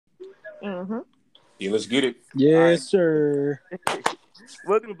Mm-hmm. Yeah, let's get it. All right. Yes, sir.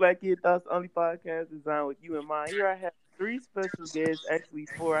 Welcome to Black Kid Thoughts, the only podcast designed with you in mind. Here I have three special guests, actually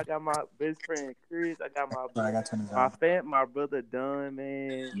four. I got my best friend Chris. I got my Sorry, I got to turn this my on. my brother Dunn,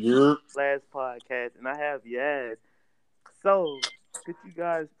 man. Yeah. Last podcast, and I have Yaz. So, could you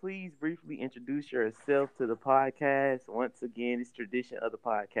guys please briefly introduce yourself to the podcast? Once again, it's tradition of the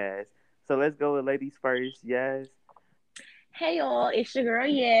podcast. So let's go with ladies first. Yaz. Hey y'all, it's your girl.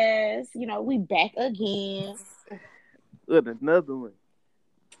 Yes, we back again. With another one.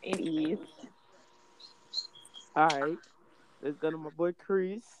 It is. All right. Let's go to my boy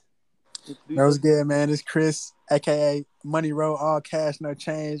Chris. That Introduce was yourself. good, man. It's Chris, aka Money Roll, all cash, no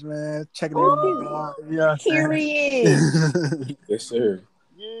change, man. Checking in with my Ooh, dog. You know what I'm period. saying? Yes, sir.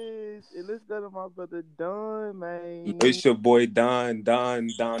 Yes, and let's go to my brother Don, man. It's your boy Don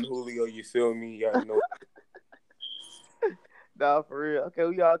Julio. You feel me? You already know. Nah, for real. Okay,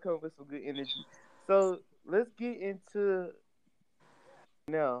 we all come with some good energy. So let's get into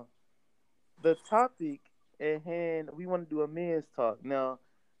now the topic at hand. We want to do a men's talk now.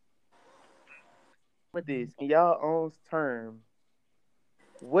 With this, in y'all own term,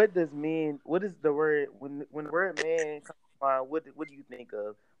 what does men? What is the word when the word man comes to mind? What do you think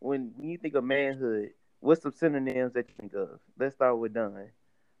of when you think of manhood? What's some synonyms that you think of? Let's start with Don.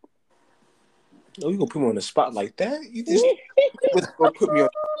 Oh, you gonna put me on the spot like that? You just gonna put me on.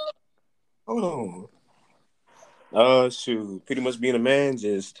 Hold on. Shoot. Pretty much being a man,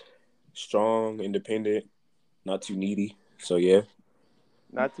 just strong, independent, not too needy. So yeah.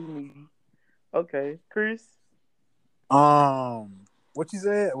 Not too needy. Okay, Chris. What you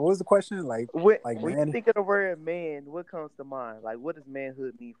said? What was the question? Like When you man. think of the word man, what comes to mind? Like, what does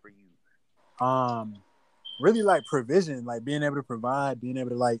manhood mean for you? Really like provision, like being able to provide, being able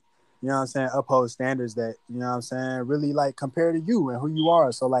to like, you know what I'm saying, uphold standards that, you know what I'm saying, really like compare to you and who you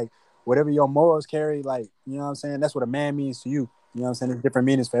are. So like whatever your morals carry, like, you know what I'm saying, that's what a man means to you. You know what I'm saying? There's different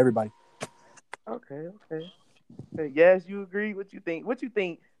meanings for everybody. Okay, okay. Yes, you agree. What you think? What you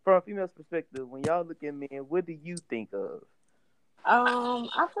think from a female's perspective when y'all look at men? What do you think of?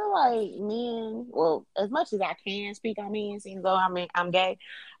 I feel like men. Well, as much as I can speak on men, seeing though I'm gay.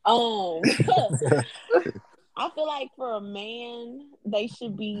 Um, I feel like for a man, they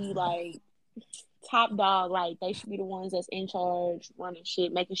should be like top dog. Like they should be the ones that's in charge, running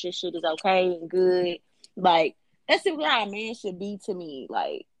shit, making sure shit is okay and good. Like that's simply how a man should be to me.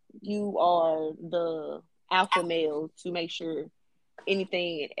 Like you are the alpha male to make sure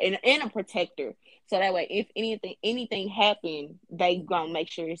anything and a protector. So that way, if anything happen, they gonna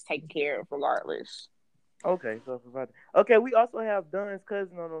make sure it's taken care of regardless. Okay, so provide. Okay, we also have Dunn's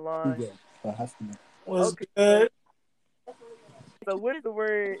cousin on the line. Was Okay, good. so what is the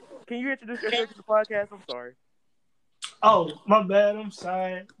word? Can you introduce yourself to the podcast? I'm sorry, Oh, my bad. I'm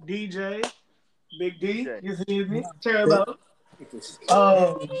sorry. DJ, Big D. DJ. You feel me? Turbo.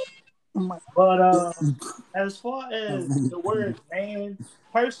 Um, but as far as the word man,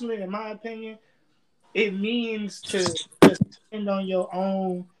 personally, in my opinion, it means to stand on your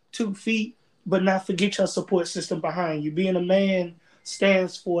own 2 feet, but not forget your support system behind you. Being a man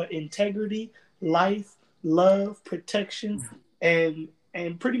stands for integrity, life, love, protection, and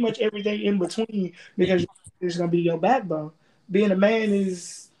pretty much everything in between because it's gonna be your backbone. Being a man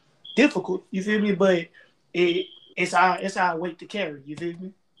is difficult, you feel me? But it's our weight to carry, you feel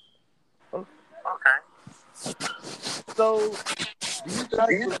me? Okay. So, do you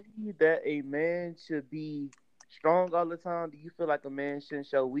guys believe that a man should be strong all the time? Do you feel like a man shouldn't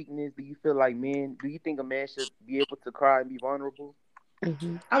show weakness? Do you feel like men? Do you think a man should be able to cry and be vulnerable?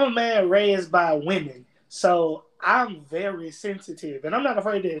 I'm a man raised by women, so I'm very sensitive, and I'm not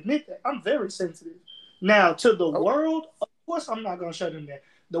afraid to admit that I'm very sensitive. Now, to the Oh, world, of course, I'm not gonna show them that.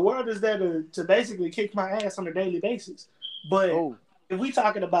 The world is there to basically kick my ass on a daily basis. But oh, if we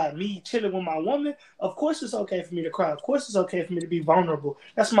talking about me chilling with my woman, of course it's okay for me to cry. Of course it's okay for me to be vulnerable.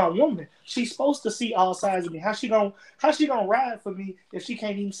 That's my woman. She's supposed to see all sides of me. How she gonna ride for me if she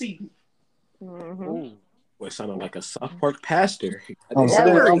can't even see me? Mm-hmm. oh. Boy, sounded like a South Park pastor. I I'm didn't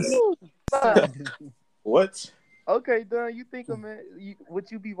That was serious. Woo! what? okay, Don. You think a man?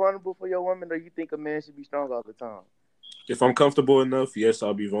 Would you be vulnerable for your woman, or you think a man should be strong all the time? If I'm comfortable enough, yes,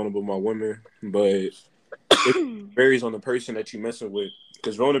 I'll be vulnerable with my women. But it varies on the person that you're messing with.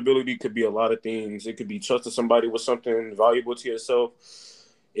 Because vulnerability could be a lot of things. It could be trusting somebody with something valuable to yourself.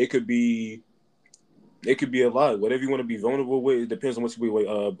 It could be a lot. Whatever you want to be vulnerable with, it depends on what you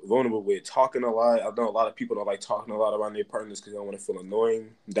be vulnerable with. Talking a lot. I know a lot of people don't like talking a lot around their partners because they don't want to feel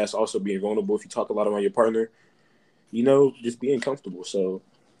annoying. That's also being vulnerable if you talk a lot around your partner. Just being comfortable. So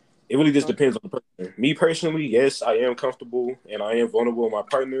It really just depends on the person. Me personally, yes, I am comfortable and I am vulnerable with my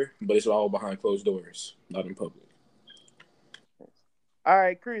partner, but it's all behind closed doors, not in public. All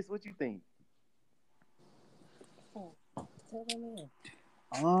right, Chris, what you think?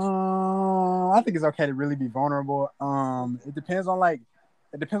 I think it's okay to really be vulnerable. It depends on like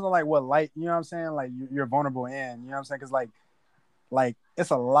what light, you know what I'm saying? Like you're vulnerable in, you know what I'm saying? Because like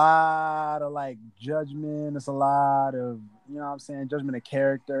it's a lot of like judgment. It's a lot of, you know what I'm saying, judgment of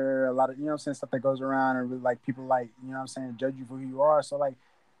character. A lot of, you know what I'm saying, stuff that goes around and really like people like, you know what I'm saying, judge you for who you are. So like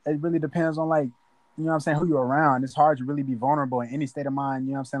it really depends on like, you know what I'm saying, who you're around. It's hard to really be vulnerable in any state of mind.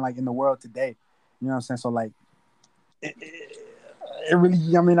 You know what I'm saying, like in the world today. You know what I'm saying. So like it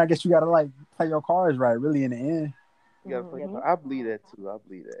really, I mean, I guess you gotta like play your cards right, really, in the end. You gotta play. I believe that too. I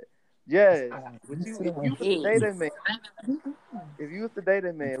believe that. Yes. Would you, if you was to date a man, if you was to date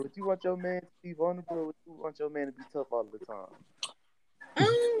a man, would you want your man to be vulnerable, or would you want your man to be tough all the time?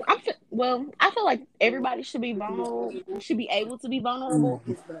 I feel like everybody should be vulnerable, should be able to be vulnerable,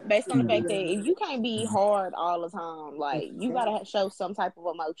 based on the fact that if you can't be hard all the time, like you gotta show some type of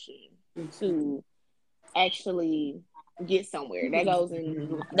emotion to actually get somewhere.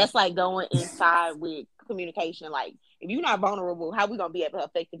 That's like going inside with communication. Like if you're not vulnerable, how we gonna be able to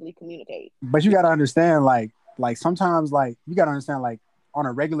effectively communicate? But you gotta understand, like sometimes, like you gotta understand, like on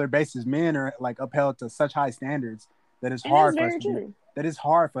a regular basis, men are like upheld to such high standards that it's hard for us to be. That it's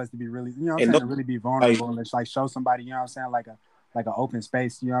hard for us to be really, you know what I'm saying, to really be vulnerable and just like show somebody, you know what I'm saying, like an open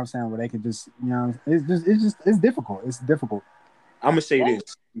space, you know what I'm saying, where they can just, you know, it's difficult. It's difficult. I'm gonna say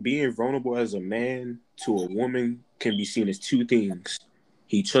this: being vulnerable as a man to a woman can be seen as two things: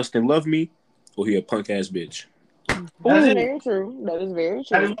 he trust and love me, or he a punk ass bitch. That is very true. That is very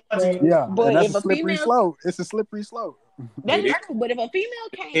true. Yeah, but that's if a slippery slope. It's a slippery slope. That is true. But if a female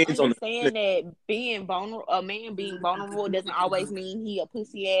can't understand that being vulnerable, a man being vulnerable doesn't always mean he a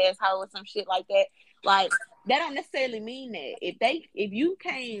pussy ass hoe or some shit like that. Like that don't necessarily mean that. If you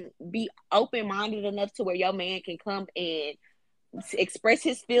can't be open minded enough to where your man can come and express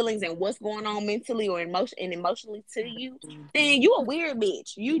his feelings and what's going on mentally or emotionally to you, then you a weird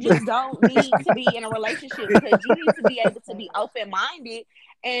bitch. You just don't need to be in a relationship, because you need to be able to be open-minded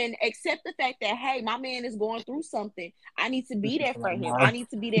and accept the fact that, hey, my man is going through something. I need to be there for him. I need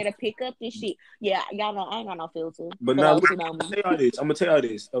to be there to pick up this shit. Yeah, y'all know I ain't got no filter. But now, I'm gonna tell you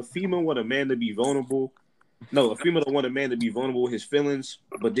this: a female want a man to be vulnerable. No, a female don't want a man to be vulnerable with his feelings,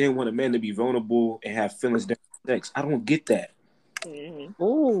 but then want a man to be vulnerable and have feelings during sex. I don't get that. Mm-hmm.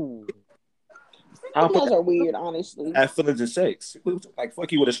 Ooh, females are weird, honestly. Have feelings in sex, like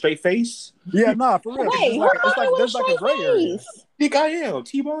fuck you with a straight face. Yeah, nah, for real. Wait, there's like a gray area. Think I am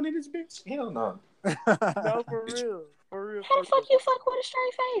T-bone in this bitch? Hell no. No, for real. How the fuck you fuck with a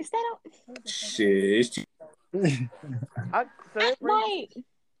straight face? That don't. Shit.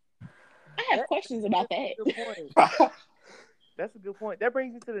 I have questions about that. That's a good point. That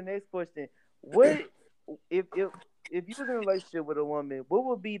brings me to the next question. What if you was in a relationship with a woman, what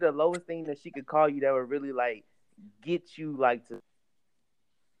would be the lowest thing that she could call you that would really like get you like to?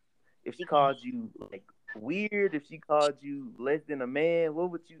 If she called you like weird, if she called you less than a man,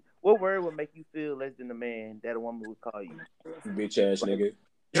 what word would make you feel less than a man that a woman would call you? Bitch ass nigga.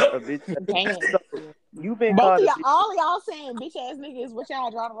 A bitch. Damn. So, you've been both called of y'all, all y'all saying bitch ass nigga is what y'all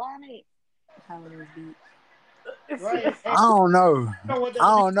draw the line at. Right. I don't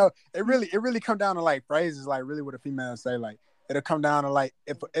know. It really come down to like phrases, like really what a female say. Like it'll come down to like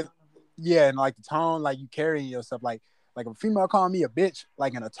if and like the tone, like you carrying yourself, like if a female calling me a bitch,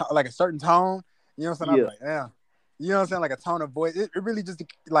 like in like a certain tone, you know what I'm saying? I'm like, yeah. You know what I'm saying? Like a tone of voice. It really just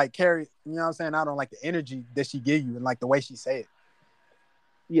like carry, you know what I'm saying, out on like the energy that she give you and like the way she say it.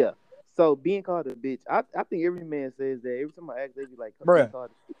 Yeah. So being called a bitch, I think every man says that. Every time I ask, they be like, being called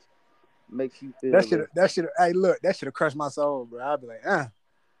a bitch makes you feel that should hey look, that should have crushed my soul, bro. I'd be like, I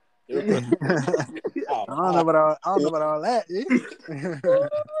don't know about all that. Yeah.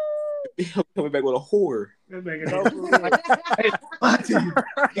 Coming back with a whore. You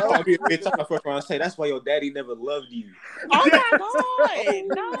call me a bitch. I'm first round say that's why your daddy never loved you. Oh my god,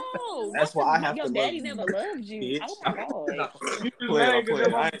 no! That's why I have your to daddy love never loved you. Bitch. Oh my god! You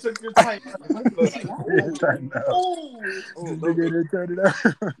playing. I took your time.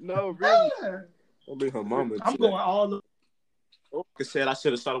 No, really. Don't be her mama. I'm going all the. I said I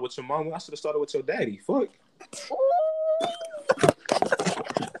should have started with your mama. I should have started with your daddy. Fuck.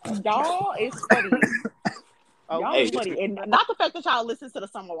 Y'all is funny. Y'all is funny, and not the fact that y'all listen to the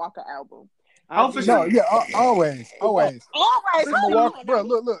Summer Walker album. Always. Summer Walker, bro.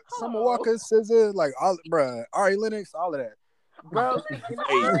 Look. Summer Walker, SZA, like all, bro. Ari Lennox, all of that. Bro,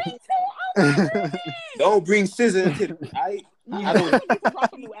 Don't bring scissor into the. I don't. SZA needs to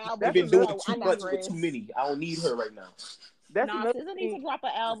drop a new album. I've been another doing I too much with digress. too many. I don't need her right now. That's Nah, another SZA needs thing. to drop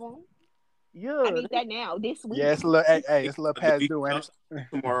an album. Yeah, I need that now, this week. Yeah, it's a little, hey, it's a little past due, ain't it?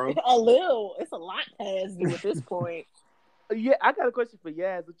 Tomorrow. A little. It's a lot past due at this point. yeah. I got a question for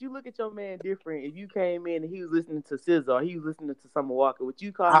Yaz. Would you look at your man different if you came in and he was listening to SZA or he was listening to Summer Walker? Would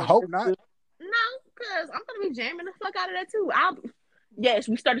you call I him hope not. sensitive? No, because I'm gonna be jamming the fuck out of that too. Yes,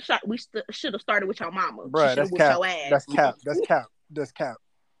 we should have started with your mama. Bro, She should that's have whooped cap. your ass. That's cap. That's cap. That's cap.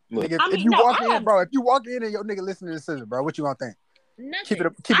 Look, Nigga, I if mean, you no, walk I in, have bro, if you walk in and your nigga listening to SZA, bro, what you gonna think? nothing.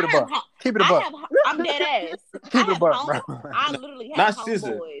 Keep it a buck. Keep it a buck. I'm dead ass. Keep it a buck, home, bro. I literally have not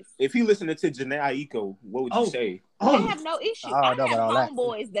scissor. homeboys. If he listening to Janae Aiko, what would you say? I have no issue. I I don't know have about all that.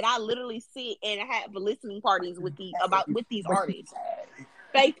 homeboys that I literally sit and have listening parties with these artists.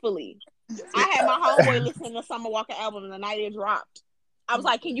 Faithfully. I had my homeboy listening to Summer Walker album the night it dropped. I was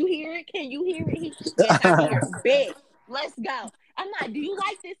like, "Can you hear it? Can you hear it?" Yes, I hear it. Bet. Let's go. I'm like, "Do you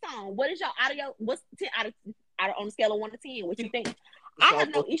like this song? What is your audio? What's 10 out of on a scale of 1 to 10? What you think?" I have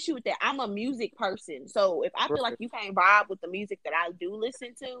no issue with that. I'm a music person, so if I feel like you can't vibe with the music that I do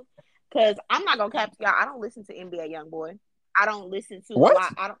listen to, because I'm not gonna cap y'all, I don't listen to NBA YoungBoy. I don't listen to What? a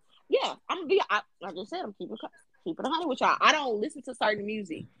lot. I don't. Yeah, I'm gonna be. I just said I'm keeping 100 with y'all. I don't listen to certain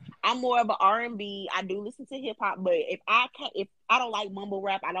music. I'm more of an R&B. I do listen to hip hop, but if I don't like mumble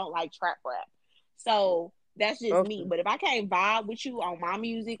rap, I don't like trap rap. So that's just me. But if I can't vibe with you on my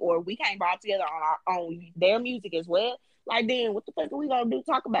music, or we can't vibe together on their music as well, like then what the fuck are we gonna do?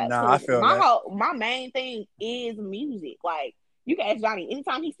 Talk about? Nah, I feel that. My main thing is music. Like you can ask Johnny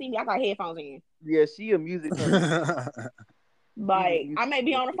anytime he see me, I got headphones in. Yeah, she a music person. Like I may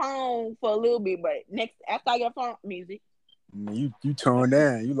be on the phone for a little bit, but after I get phone music. You tuned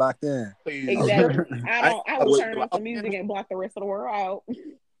in. You locked in. Exactly. I will turn off the music and block the rest of the world out.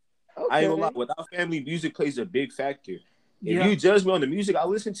 Okay. I ain't gonna lie. Without family, music plays a big factor. If Yeah. you judge me on the music I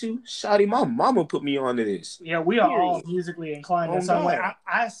listen to, shawty, my mama put me onto this. Yeah, we are all musically inclined in Oh, some way. God.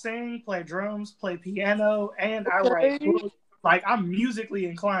 I sing, play drums, play piano, and I write books. Like I'm musically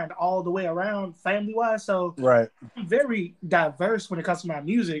inclined all the way around, family wise. So Right. I'm very diverse when it comes to my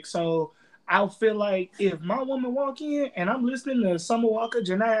music. So I feel like if my woman walk in and I'm listening to Summer Walker,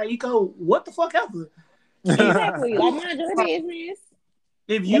 Janae Aiko, what the fuck ever? Exactly. Like mind your business.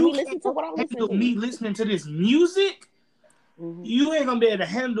 If Let you me listen to what I'm listening handle to. me listening to this music, you ain't gonna be able to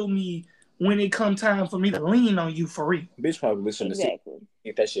handle me when it come time for me to lean on you for real. Bitch probably listen Exactly. to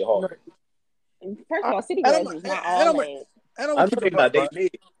ain't that shit hard. First of all, City Girls is not all that. And I'm I gonna know keep they it a not buck, they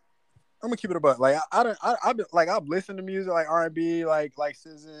mid. I'm gonna keep it a buck. Like I've been like I've listened to music like R&B, like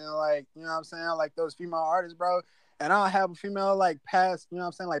SZA, like you know what I'm saying, like those female artists, bro. And I'll have a female like pass, you know what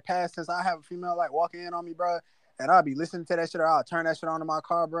I'm saying, like pass since I have a female like walking in on me, bro. And I'll be listening to that shit, or I'll turn that shit on in my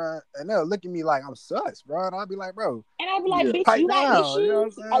car, bro. And they'll look at me like I'm sus, bro. And I'll be like, bro. And I'll be like, bitch, pipe you got down, issues? you know what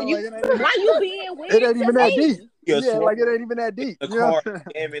I'm saying? Are you, Like, why you being weird it ain't even that deep. Yeah, Like it ain't even that deep. The You know what car I'm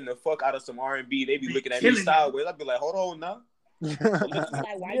saying? jamming the fuck out of some R&B. They be looking at me Killing it. sideways. I be like, hold on now. Like,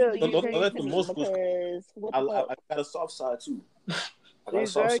 why Yeah, you being don't weird let to the me? muscles- Because what the fuck? I got a soft side too. I got a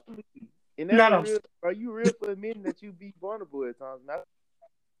soft side. Exactly. And that's No. real. Are you real for admitting that you be vulnerable at times? And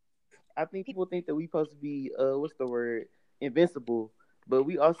I think people think that we supposed to be what's the word, invincible, but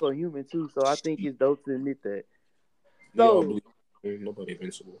we also human too. So I think it's dope to admit that. We all So believe ain't nobody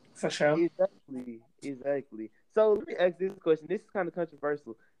invincible. For sure. exactly. So let me ask this question. This is kind of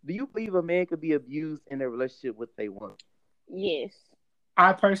controversial. Do you believe a man could be abused in a relationship with they want? Yes.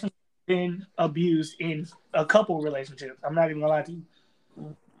 I personally have been abused in a couple relationships. I'm not even gonna lie to you.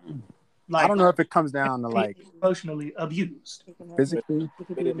 Like, I don't know if it comes down to like emotionally abused. physically. It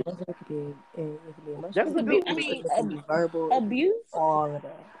could be emotional, it could be That's emotional. a good I one. mean, It could be verbal. abuse. All of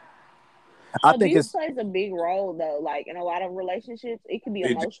that. I think Abuse it's plays a big role though. Like in a lot of relationships, it can be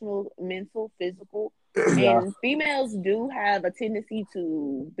It- emotional, mental, physical. yeah. And females do have a tendency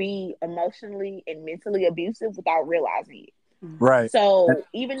to be emotionally and mentally abusive without realizing it. Right. So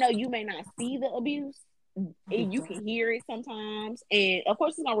even though you may not see the abuse, you can hear it sometimes. And of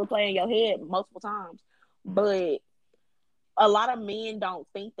course, it's gonna replay in your head multiple times. But a lot of men don't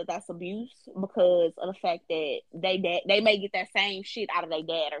think that that's abuse because of the fact that they may get that same shit out of their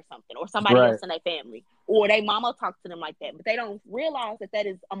dad or something, or somebody Right. else in their family, or their mama talks to them like that, but they don't realize that that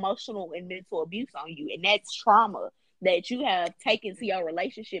is emotional and mental abuse on you, and that's trauma that you have taken to your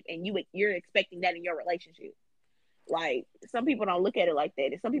relationship, and you're expecting that in your relationship. Like some people don't look at it like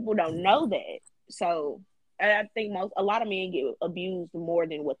that, and some people don't know that. So I think a lot of men get abused more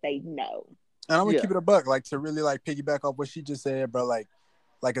than what they know. And I'm gonna Yeah. keep it a buck, like to really like piggyback off what she just said, bro. Like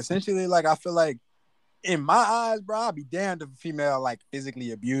essentially, like I feel like in my eyes, bro, I'd be damned if a female like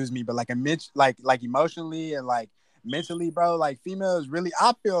physically abused me, but like like emotionally and like mentally, bro. Like females really,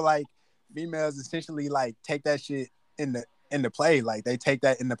 I feel like females essentially like take that shit in the play. Like they take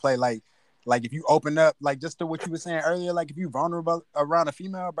that in the play. Like if you open up, like just to what you were saying earlier, like if you vulnerable around a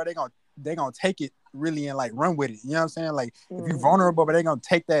female, bro, they gonna take it really and like run with it. You know what I'm saying? Like if you vulnerable, but they gonna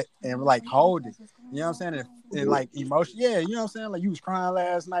take that and like hold it. You know what I'm saying? And like emotion, yeah, you know what I'm saying? Like you was crying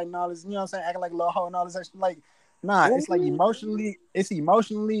last night and all this, you know what I'm saying? Acting like a little hoe and all this extra. Like, nah, it's like it's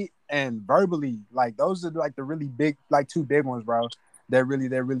emotionally and verbally. Like those are like the really big, like two big ones, bro. That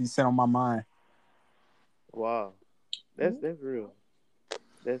really sit on my mind. Wow, that's real.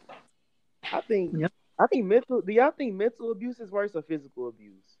 That's I think Yep. I think mental. Do y'all think mental abuse is worse or physical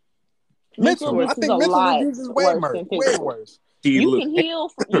abuse? Mental Mental, I abuse is a think mental lot abuse is worse than way physical. worse. See, You look,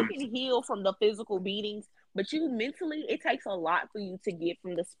 can heal from the physical beatings, but you mentally, it takes a lot for you to get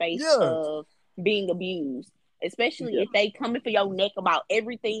from the space Yeah, of being abused, especially Yeah. if they coming for your neck about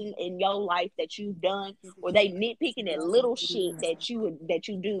everything in your life that you've done, or they nitpicking at little shit that you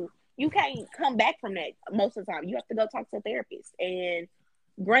do. You can't come back from that most of the time. You have to go talk to a therapist. And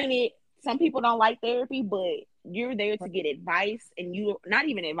granted, some people don't like therapy, but you're there to get advice, and you not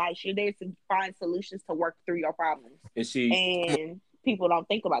even advice, you're there to find solutions to work through your problems. and see, And people don't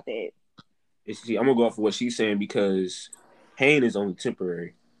think about that. I'm gonna go off of what she's saying because pain is only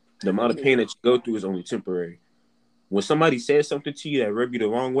temporary. The amount of It pain is. that you go through is only temporary. When somebody says something to you that rub you the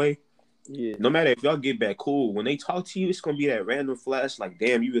wrong way, Yeah. no matter if y'all get back cool, when they talk to you, it's gonna be that random flash, like,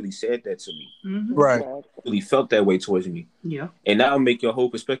 damn, you really said that to me. Mm-hmm. right. Exactly. You really felt that way towards me. Yeah. And that'll make your whole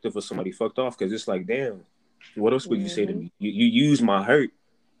perspective of somebody fucked off because it's like, damn, what else would you say to Mm-hmm. me? You use my hurt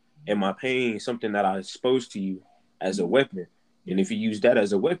and my pain, something that I exposed to you, as a weapon. And if you use that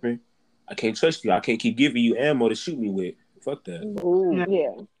as a weapon, I can't trust you. I can't keep giving you ammo to shoot me with. Fuck that. Ooh. Yeah.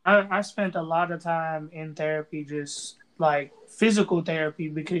 Yeah. I spent a lot of time in therapy, just like physical therapy,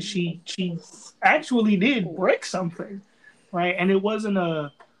 because she actually did break something, right? And it wasn't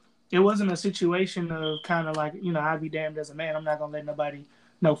a situation of kind of like, I'd be damned as a man. I'm not gonna let nobody,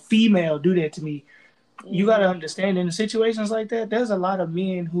 no female, do that to me. You got to Mm-hmm. understand, in situations like that, there's a lot of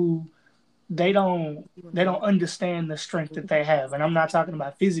men who they don't understand the strength that they have, and I'm not talking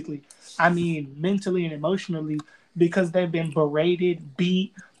about physically. I mean mentally and emotionally, because they've been berated,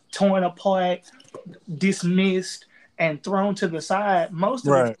 beat, torn apart, dismissed, and thrown to the side. Most of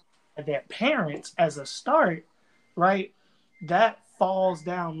the Right. time, their parents as a start, right? That falls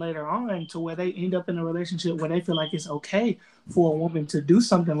down later on to where they end up in a relationship where they feel like it's okay for a woman to do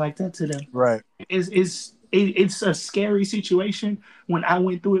something like that to them. Right. It's a scary situation. When I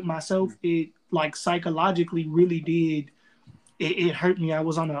went through it myself, it like psychologically really did, it hurt me. I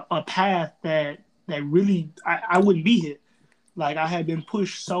was on a path that really, I wouldn't be here. Like I had been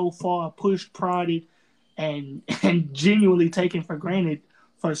pushed so far, pushed, prodded, and genuinely taken for granted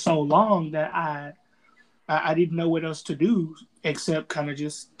for so long that I didn't know what else to do except kind of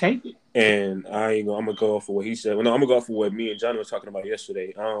just take it. And I'm gonna go off of what he said. Well, no, I'm gonna go off of what me and Johnny was talking about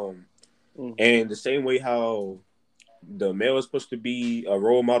yesterday. Mm-hmm. And the same way how the male is supposed to be a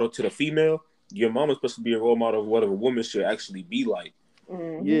role model to the female, your mom is supposed to be a role model of what a woman should actually be like.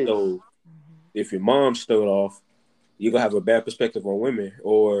 Mm-hmm. Yeah. So if your mom stowed off, you're gonna have a bad perspective on women,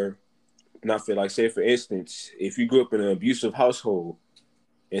 or not feel like, say for instance, if you grew up in an abusive household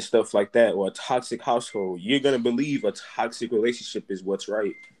and stuff like that, or a toxic household, you're gonna believe a toxic relationship is what's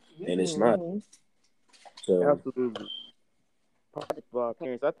right, and it's not. Mm-hmm. So Absolutely. Part of our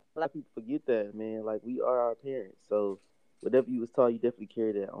parents. I think a lot of people forget that, man. Like we are our parents, so whatever you was taught, you definitely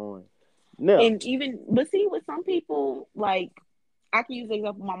carry that on. Now, And even, but see, with some people, like I can use the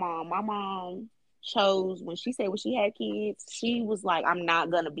example of my mom. My mom chose, when she said when she had kids, she was like, I'm not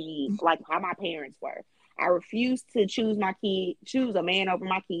gonna be like how my parents were. I refuse to choose a man over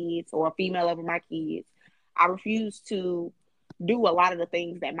my kids or a female over my kids. I refuse to do a lot of the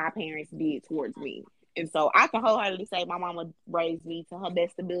things that my parents did towards me. And so I can wholeheartedly say my mama raised me to her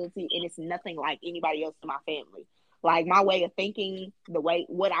best ability, and it's nothing like anybody else in my family. Like my way of thinking, the way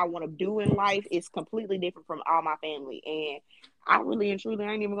what I want to do in life is completely different from all my family. And I really and truly,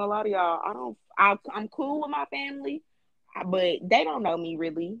 I ain't even gonna lie to y'all. I'm cool with my family, but they don't know me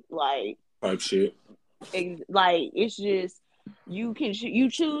really. type shit. Like it's just you can choose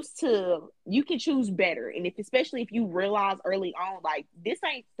better, and if especially if you realize early on, like this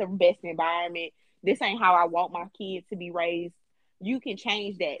ain't the best environment, this ain't how I want my kids to be raised. You can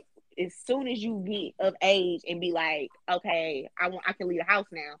change that as soon as you get of age and be like, okay, I can leave the house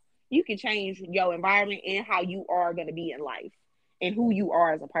now. You can change your environment and how you are going to be in life and who you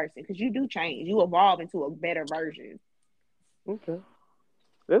are as a person, because you do change, you evolve into a better version. okay,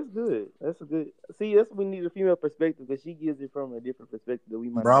 That's good. That's a good. See, that's what we need a female perspective because she gives it from a different perspective that we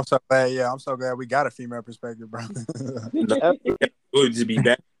might Bro, not. I'm so glad. Yeah, I'm so glad we got a female perspective, bro. No, Absolutely. it would just be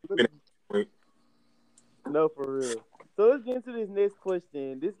back. Point. No, for real. So let's get into this next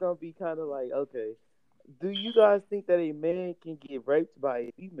question. This gonna be kind of like, okay, do you guys think that a man can get raped by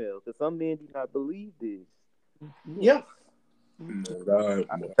a female? Because some men do not believe this. Yeah. No, God,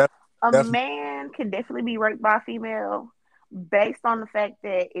 no. A Definitely. man can definitely be raped by a female based on the fact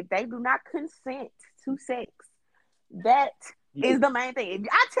that if they do not consent to sex, that Yeah. is the main thing. If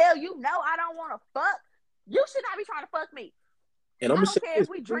I tell you no, I don't want to fuck, you should not be trying to fuck me. And I'm I gonna don't say care this. if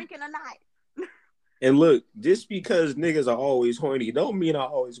we drinking or not. And look, just because niggas are always horny, don't mean I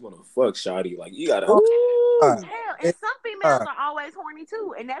always want to fuck shawty. Like you gotta. Oh, God. Ooh. Hell, and some females are always horny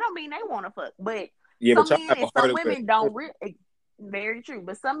too, and that don't mean they want to fuck. But Yeah, but some y'all men have a and heart some of a. women don't. Very true.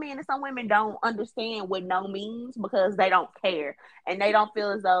 But some men and some women don't understand what no means because they don't care and they don't feel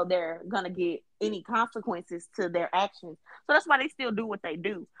as though they're gonna get any consequences to their actions. So that's why they still do what they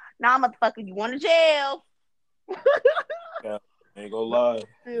do. Now, motherfucker, you want to jail? Yeah, I ain't gonna lie.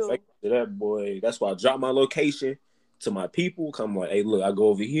 Still. Thank you to that boy. That's why I drop my location to my people. Come like, hey, look, I go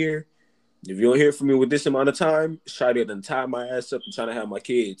over here. If you don't hear from me with this amount of time, shawty done tie my ass up and trying to have my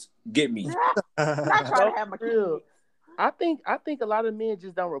kids. Get me. Not trying No, to have my for real. kids. I think a lot of men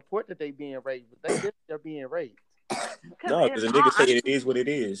just don't report that they being raped, but they definitely are being raped. No, because the nigga say it is what it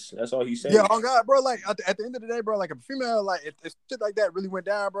is. That's all he saying. Yeah, oh God, bro. Like at the end of the day, bro. Like if a female, like if shit like that really went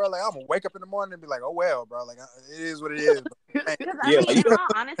down, bro. Like I'm gonna wake up in the morning and be like, oh well, bro. Like it is what it is. Bro. Because Yeah, like you in don't all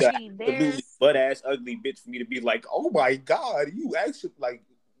have to honesty, absolutely there's butt ass ugly bitch for me to be like, oh my god, you actually like,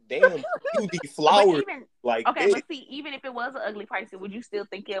 damn, you the but flowers even like okay, this. but see, even if it was an ugly person, would you still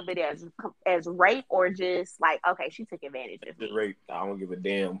think of it as rape or just like, okay, she took advantage of Just me? rape. I don't give a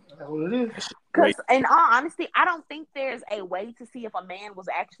damn. That's what it is. That shit Because rape. in all honesty, I don't think there's a way to see if a man was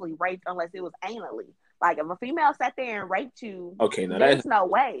actually raped unless it was anally. Like if a female sat there and raped you, Okay, now there's that no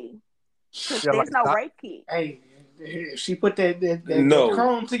way. Because Yeah, there's like no stop. rape kit. Hey, if she put that no,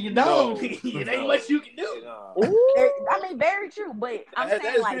 chrome to your dome, it ain't much you can do. Nah. Ooh. I mean, very true, but I'm That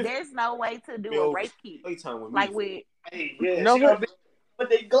saying is like different. there's no way to do Be a over rape kit. playtime with me. Like with Hey, yeah, No, she gonna put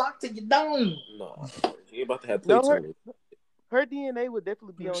that Glock to your dome. No, you about to have no, playtime with her DNA would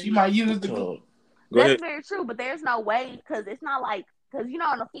definitely be on She his. might use the me. Glock. Go that's ahead. very true, but there's no way because it's not like because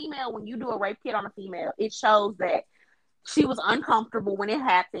on a female when you do a rape kit on a female, it shows that she was uncomfortable when it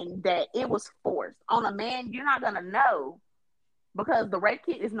happened, that it was forced. On a man, you're not gonna know because the rape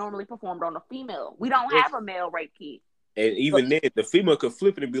kit is normally performed on a female. We don't have a male rape kit. And even then, the female could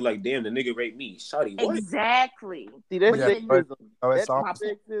flip it and be like, damn, the nigga raped me. Shawty, what? Exactly. See, that's But Yeah, even but sexism. it's That's all my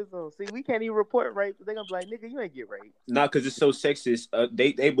point. sexism. See, we can't even report rape. They're gonna be like, nigga, you ain't get raped. Not because it's so sexist.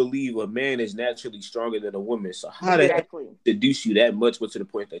 They believe a man is naturally stronger than a woman. So how the hell Exactly. seduce you that much, but to the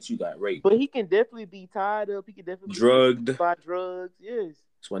point that you got raped, But he can definitely be tied up. He can definitely drugged? be by drugs. Yes.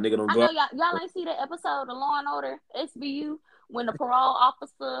 That's why nigga don't I go know out. y'all ain't see that episode of Law and Order SVU when the parole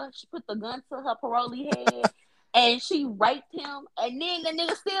officer she put the gun to her parolee head and she raped him and then the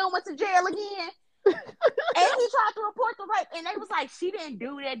nigga still went to jail again and he tried to report the rape and they was like she didn't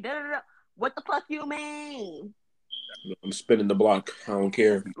do that. Da, da, da. What the fuck you mean? I'm spinning the block. I don't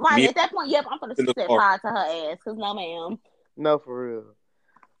care. Like Me at that point, yep, I'm gonna in the set car. fire to her ass because no ma'am. No, for real.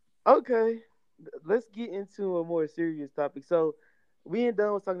 Okay, let's get into a more serious topic. So, we and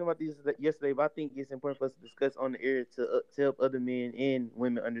Dunn was talking about this yesterday, but I think it's important for us to discuss on the air to help other men and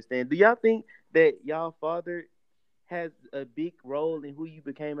women understand. Do y'all think that y'all father has a big role in who you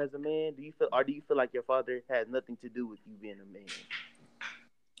became as a man? Do you feel like your father has nothing to do with you being a man?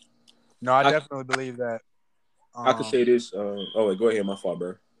 No, I I- definitely believe that. I could say this. Oh wait, go ahead. My fault,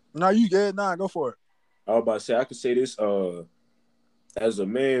 bro. No, you good? Nah, go for it. I was about to say I could say this. As a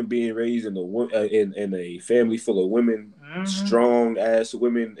man being raised in in a family full of women, strong ass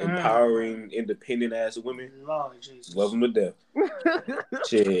women, empowering, independent ass women, Lord Jesus. love them to death.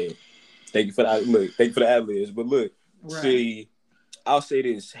 Shit. Thank you for that. Look, thank you for the ad libs. But look, see, I'll say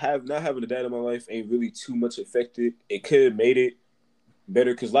this: not having a dad in my life ain't really too much affected. It could have made it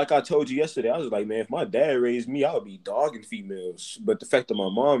better because, like I told you yesterday, I was like, man, if my dad raised me, I would be dogging females. But the fact that my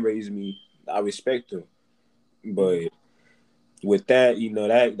mom raised me, I respect her. But with that,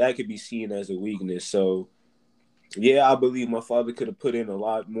 that could be seen as a weakness. So, yeah, I believe my father could have put in a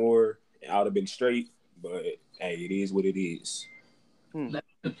lot more. I would have been straight. But hey, it is what it is.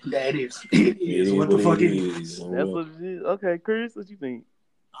 That is. It is what the fuck it is. That's what it is. Okay, Chris, what you think?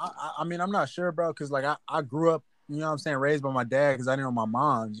 I mean, I'm not sure, bro, because like I grew up, you know what I'm saying, raised by my dad because I didn't know my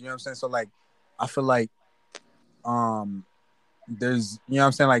mom's, you know what I'm saying? So like I feel like there's, you know what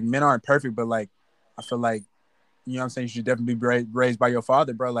I'm saying, like men aren't perfect, but like I feel like you know what I'm saying, you should definitely be raised by your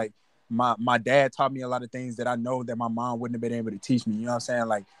father, bro. Like my dad taught me a lot of things that I know that my mom wouldn't have been able to teach me. You know what I'm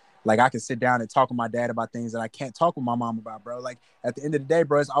saying? Like I can sit down and talk with my dad about things that I can't talk with my mom about, bro. Like at the end of the day,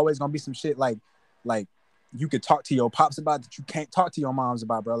 bro, it's always gonna be some shit like you could talk to your pops about that you can't talk to your moms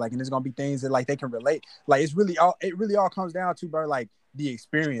about, bro. Like, and there's gonna be things that like they can relate. Like it really all comes down to, bro, like the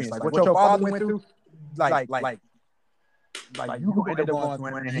experience. Like what your father went through, like you gonna end up going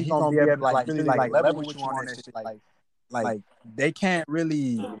through it, and he gonna be able to like really like level with you on that shit. Like they can't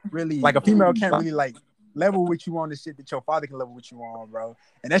really like a female can't really like level with you on the shit that your father can level with you on, bro.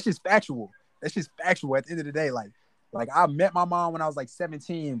 And that's just factual. That's just factual at the end of the day. Like I met my mom when I was like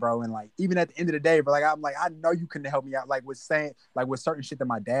 17, bro, and like even at the end of the day, bro, like I'm like I know you couldn't help me out, like with certain shit that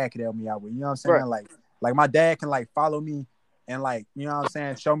my dad could help me out with. You know what I'm saying? Right. Like my dad can like follow me and like, you know what I'm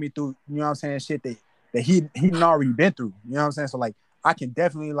saying, show me through, you know what I'm saying, shit that he already been through. You know what I'm saying? So like I can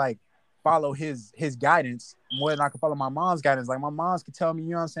definitely like follow his guidance more than I can follow my mom's guidance. Like my mom's can tell me,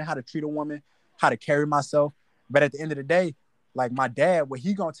 you know what I'm saying, how to treat a woman, how to carry myself. But at the end of the day, like my dad, what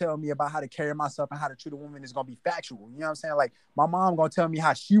he gonna tell me about how to carry myself and how to treat a woman is gonna be factual. You know what I'm saying? Like my mom gonna tell me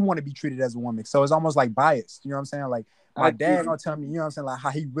how she want to be treated as a woman. So it's almost like biased. You know what I'm saying? Like my dad gonna tell me, you know what I'm saying, like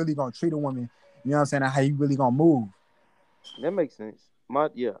how he really gonna treat a woman. You know what I'm saying? And how he really gonna move. That makes sense.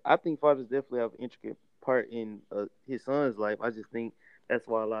 I think fathers definitely have an intricate part in his son's life. I just think that's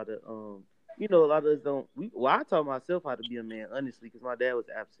why a lot of a lot of us don't. I taught myself how to be a man honestly because my dad was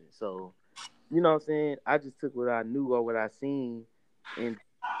absent. So you know what I'm saying. I just took what I knew or what I seen and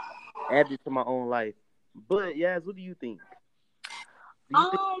added to my own life. But Yaz, what do you think? Do you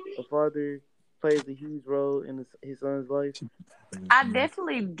think Um, a father plays a huge role in his son's life? I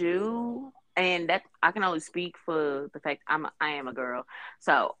definitely do, and that I can only speak for the fact I am a girl.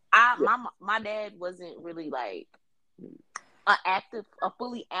 So Yeah. my dad wasn't really like a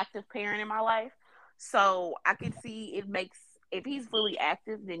fully active parent in my life. So I could see it makes if he's fully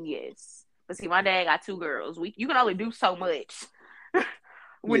active, then yes. But see, my dad got two girls. You can only do so much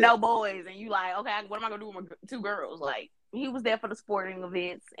with Yeah. no boys, and you like, okay, what am I gonna do with my two girls? Like he was there for the sporting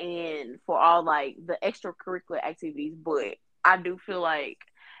events and for all like the extracurricular activities, but I do feel like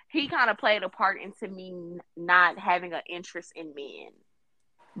he kind of played a part into me not having an interest in men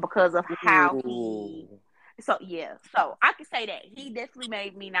because of how he. Ooh. So yeah, so I could say that he definitely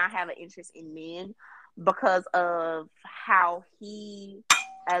made me not have an interest in men because of how he,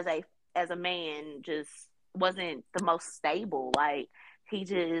 as a man, just wasn't the most stable. Like he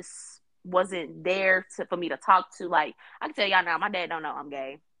just wasn't there for me to talk to. Like I can tell y'all now, my dad don't know I'm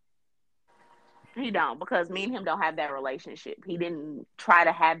gay. He don't because me and him don't have that relationship. He didn't try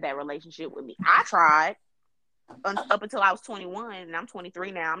to have that relationship with me. I tried up until I was 21, and I'm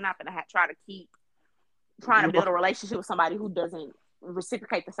 23 now. I'm not gonna try to keep trying to build a relationship with somebody who doesn't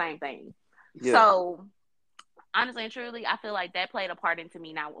reciprocate the same thing. Yeah. So honestly and truly, I feel like that played a part into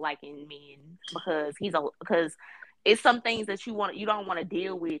me not liking men because it's some things that you don't want to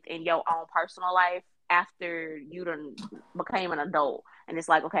deal with in your own personal life after you done became an adult. And it's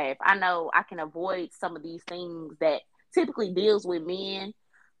like, okay, if I know I can avoid some of these things that typically deals with men,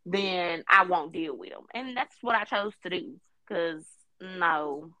 then I won't deal with them. And that's what I chose to do. Because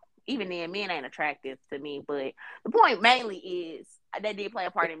no, even then, men ain't attractive to me. But the point mainly is that did play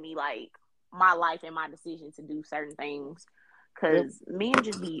a part in me, like my life and my decision to do certain things. Yep. Because men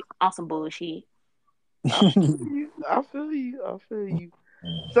just be on some bullshit. I feel you. I feel you.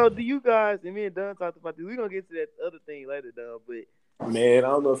 So do you guys and me and Dunn talked about this. We're gonna get to that other thing later, Dunn, but Man, I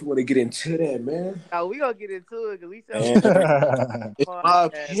don't know if you want to get into that, man. we gonna get into it because we said Man, it's my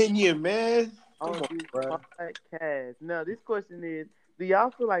podcast opinion, man. Come on on, this bro. podcast. Now this question is, do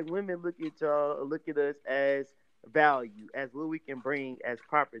y'all feel like women look at y'all or look at us as value, as what we can bring as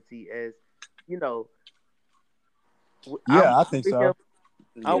property, as you know, I'm Yeah, I think with him. so.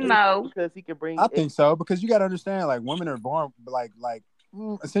 I'm Yeah. with him No. because he can bring I think so because you got to understand, like women are born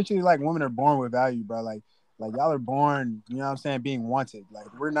essentially like women are born with value, bro. Like y'all are born, you know what I'm saying, being wanted. Like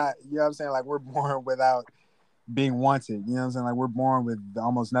we're not, you know what I'm saying, like we're born without being wanted. You know what I'm saying, like we're born with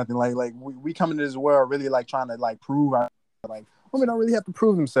almost nothing. Like we come into this world really like trying to like prove our like women don't really have to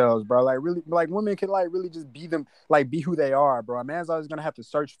prove themselves, bro. Like really, like women can like really just be them, like be who they are, bro. A man's always gonna have to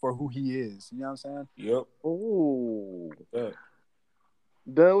search for who he is. You know what I'm saying? Yep. Ooh. Yeah.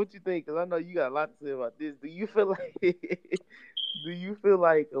 Dunn, what you think? Because I know you got a lot to say about this. Do you feel like do you feel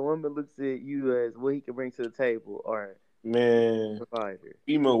like a woman looks at you as what he can bring to the table or Man, provider?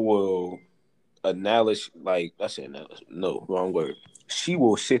 female will analogy, like I said, no, wrong word. She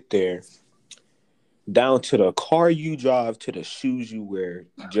will sit there down to the car you drive, to the shoes you wear,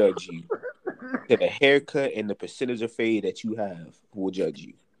 judge you, to the haircut and the percentage of fade that you have, will judge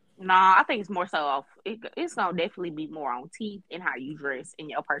you. Nah, I think it's more so off. It's gonna definitely be more on teeth and how you dress and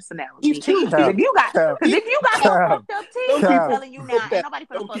your These personality. too. Because Cap, if you got, cap, because if you got some cap, fucked up teeth, Some I'm cap, people telling you look now, ain't that. nobody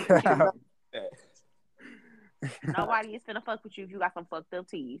finna Some fuck people with do you. cap. not that. Nobody is finna fuck with you if you got some fucked up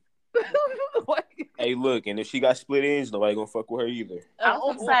teeth. Hey, look, and if she got split ends, nobody gonna fuck with her either. I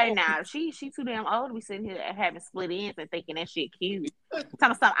was gonna say now, she too damn old to be sitting here having split ends and thinking that shit cute. Tell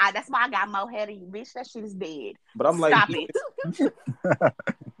me something. That's why I got more hair than you, bitch. That shit is dead. But I'm like, Stop it.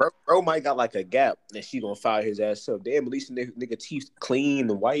 bro might got like a gap that she gonna fire his ass up. Damn, at least the nigga teeth clean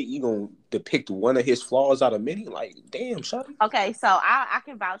and white. You gonna depict one of his flaws out of many? Like, damn, shawty. Okay, so I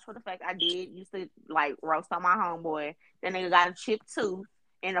can vouch for the fact I did used to like roast on my homeboy. That nigga got a chipped tooth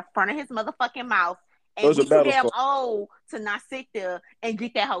in the front of his motherfucking mouth, and Those are we too battle damn scars. old to not sit there and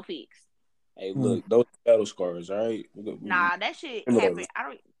get that whole fixed. Hey, look, those are battle scars, all right? Nah, that shit Remember happened. those. I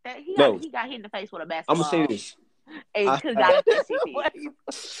don't. That No, he got hit in the face with a I'm gonna say basketball this. and I could have, got that shit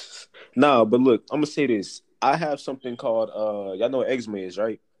fixed. nah, but look, I'm gonna say this. I have something called y'all know what eczema is,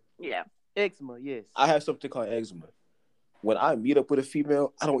 right? Yeah. Eczema, yes. I have something called eczema. When I meet up with a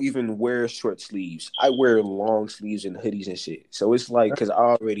female, I don't even wear short sleeves. I wear long sleeves and hoodies and shit. So it's like, because I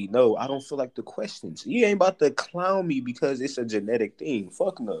already know, I don't feel like the questions. You ain't about to clown me because it's a genetic thing.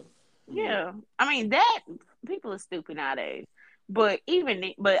 Fuck no. Yeah. I mean, that people are stupid nowadays. But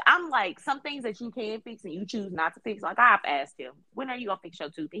I'm like, some things that you can fix and you choose not to fix. Like, I've asked him, when are you gonna fix your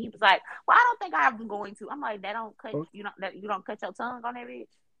tooth? And he was like, well, I don't think I'm going to. I'm like, that don't cut you don't cut your tongue on that bitch.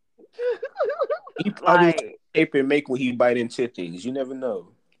 He probably Like, tape and make when he bite into things. You never know.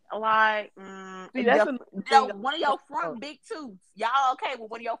 See, that's another thing. one of your front big tooths. Y'all okay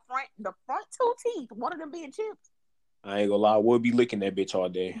with one of your the front two teeth, one of them being chipped? I ain't gonna lie, I would be licking that bitch all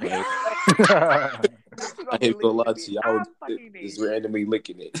day. I ain't gonna lie to you. I would just randomly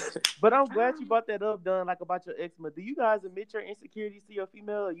licking it. But I'm glad you brought that up, Don, like about your eczema. Do you guys admit your insecurities to your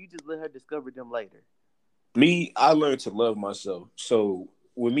female, or you just let her discover them later? Me, I learned to love myself. So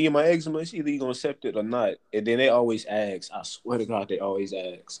with me and my eczema, it's either you gonna accept it or not. And then they always ask. I swear to God, they always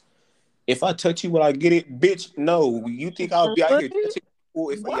ask. If I touch you, will I get it? Bitch, no. You think I'll be out here touching people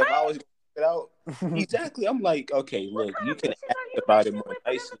if I was gonna get it out? Exactly. I'm like, okay, look, you can ask about it more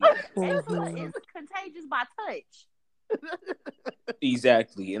nicely. Eczema is contagious by touch.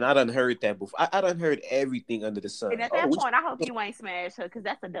 Exactly. And I done heard that before. I done heard everything under the sun. And at that point, I hope you ain't smashed her because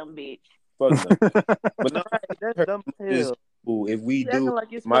that's a dumb bitch. Fuck no. But no, Right, that's dumb as hell. if we She do, acting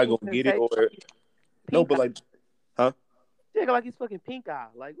like it's am I fucking gonna get it or contagious. no? But like, huh? She acting like it's fucking pink eye.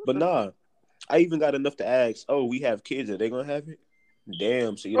 Like, what But the nah, I even got enough to ask. Oh, we have kids. Are they gonna have it?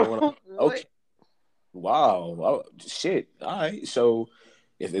 Damn. So you don't want to? Okay. Wow. Well, shit. All right. So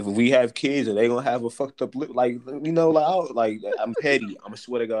if we have kids, are they gonna have a fucked up lip? Like, you know, like I'm petty. I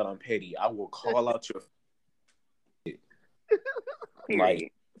swear to God, I'm petty. I will call out your.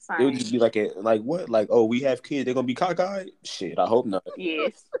 Like it would just be like what? Like, oh, we have kids. They're gonna be cockeyed? Shit. I hope not.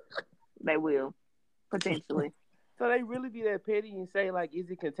 Yes, they will potentially. So they really be that petty and say like, is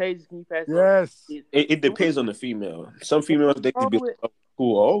it contagious? Can you pass it? Yes. It depends on the female. Some females they could be like, oh,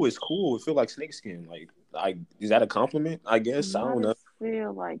 cool. Oh, it's cool. It feel like snakeskin. Like, is that a compliment? I guess I don't know.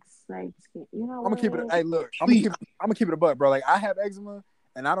 Feel like snakeskin. You know, I'm gonna keep it. Hey, look, I'm gonna keep it a buck, bro. Like I have eczema,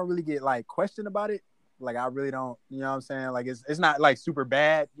 and I don't really get like questioned about it. Like I really don't. You know what I'm saying? Like it's not like super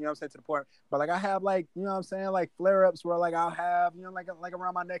bad. You know what I'm saying, to the point. But like I have like, you know what I'm saying, like flare ups where like I'll have, you know, like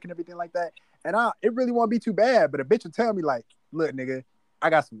around my neck and everything like that. And it really won't be too bad. But a bitch will tell me like, look, nigga, I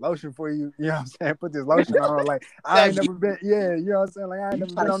got some lotion for you. You know what I'm saying? Put this lotion on. Like I ain't never been. Yeah, you know what I'm saying? Like I ain't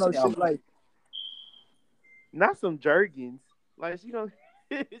never been on no shit like. Not some Jergens. Like she gonna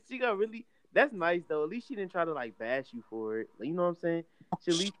really. That's nice though. At least she didn't try to like bash you for it. You know what I'm saying?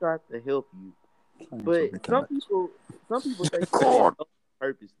 She at least tried to help you. But some people say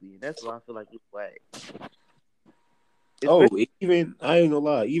purposely, and that's why I feel like it's whack. Even I ain't gonna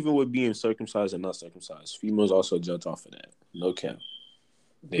lie. Even with being circumcised and not circumcised, females also judge off of that. No cap.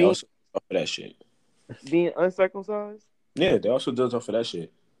 They also judge off of that shit. Being uncircumcised? Yeah, they also judge off of that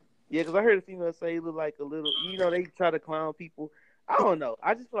shit. Yeah, because I heard a female say it look like a little. You know, they try to clown people. I don't know.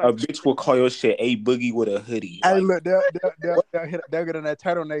 I just feel like a bitch will call your shit a boogie with a hoodie. Hey, look, they'll get on that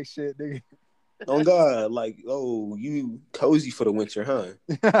turtleneck shit, nigga. Oh God, like, oh, you cozy for the winter,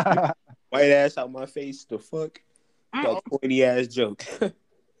 huh? White ass out my face, the fuck? That pointy ass joke.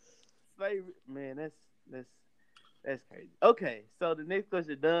 Man, that's crazy. Okay, so the next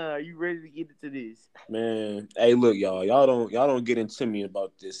question done. Are you ready to get into this? Man, hey, look, y'all don't get into me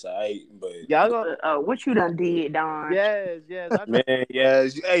about this, alright? But y'all gonna what you done did, Don? Yes. Man,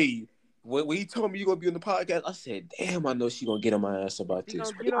 yes. Hey, when he told me you gonna be on the podcast, I said, damn, I know she gonna get on my ass about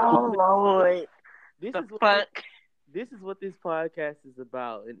this. Oh Lord, This the is fuck. this is what this podcast is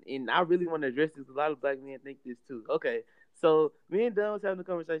about, and I really want to address this. A lot of black men think this too. Okay, so me and Dunn was having a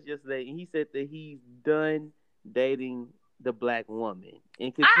conversation yesterday, and he said that he's done dating the black woman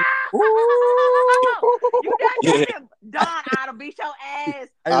and continue. Ah! You done Yeah. dated Don. I ought to beat your ass.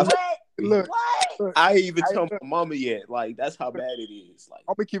 Hey, I- What? look, What? look, I ain't even Hey, tell look. my mama yet. Like that's how bad it is. Like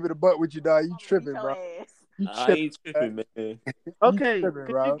I'm gonna keep it a butt with you, dog. You I'ma beat tripping, your bro. ass. You I tripping. ain't tripping, man. You Okay, tripping, could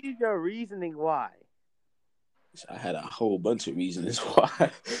you bro. give your reasoning why? I had a whole bunch of reasons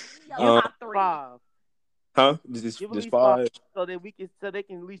why. Your Um, top three. Five. huh? Give at Just least five. so that so they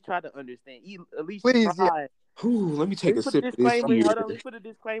can at least try to understand. At least Please, yeah. try. Whew, let me take Let me a put a sip of this disclaimer. here. Hold on, let me put a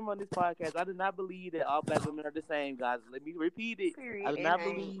disclaimer on this podcast. I do not believe that all black women are the same, guys. Let me repeat it. Period. I do not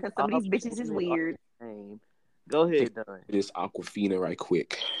believe Because all some of these black bitches is women are weird. the same. Go ahead, Don. This Aquafina right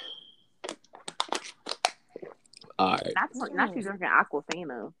quick. All right. Not you drinking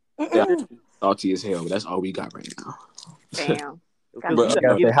Aquafina. Yeah, salty as hell, but that's all we got right now. Damn. Because But, we You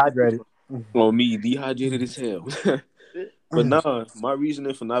gotta get stay hydrated. On me, dehydrated as hell. But nah, my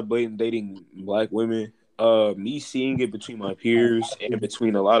reasoning for not dating black women, me seeing it between my peers and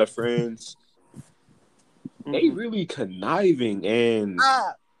between a lot of friends, they really conniving and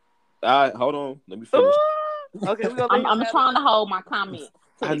hold on, let me finish. Okay, we're gonna let him I'm have trying to hold my comment.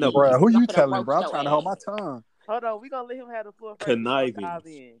 I know, Bro, who I'm you finna telling, bro? I'm roast trying to your hold my ass. tongue. Hold on, we're gonna let him have the floor first. Conniving. Dive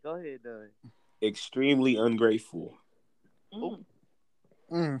in. Go ahead, Don. extremely ungrateful.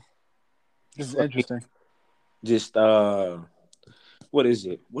 Mm. This is interesting. Just what is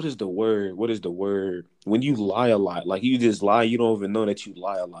it? What is the word? What is the word? When you lie a lot, like you just lie, you don't even know that you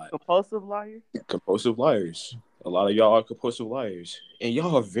lie a lot. Compulsive liar. Compulsive liars. A lot of y'all are compulsive liars, and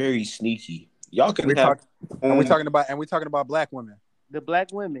y'all are very sneaky. Y'all can We have. talk, and we talking about black women. The black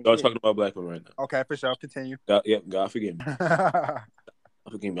women. Y'all Yeah. talking about black women right now. Okay, for sure. Continue. God, yep, God forgive me.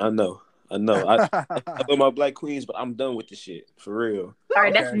 Forgive me. I know. I love my black queens, but I'm done with this shit for real. All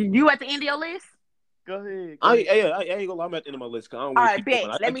right, Okay. that's you at the end of your list. Go ahead. I ain't gonna lie. I'm at the end of my list because I don't All want right, to keep bet.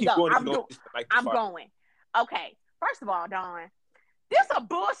 going. I Let me keep go. going. I'm going. Okay. First of all, Dawn, this a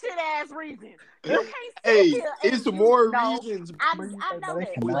bullshit ass reason. You can't sit Hey, here and it's more no, reasons. I Bro, you know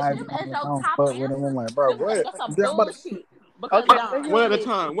like, that. bro, they But them conniving. as I your don't top fuck with them. I'm answers, like, bro, what? that's some Yeah, but bullshit. Because Okay, Dawn, One at a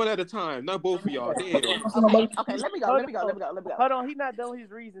listen. time. One at a time. Not both of y'all. Damn. Okay, let me go. Hold on. He's not done with his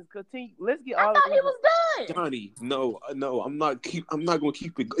reasons. Continue. Let's get I all thought of he was done. Johnny, no, I'm not gonna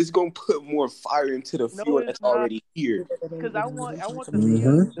keep it. It's gonna put more fire into the No, fuel it's that's not. already here. Because I want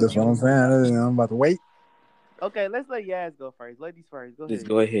the That's what I'm saying. I'm about to wait. Okay, let's let Yaz go first. Ladies first. Go Just ahead.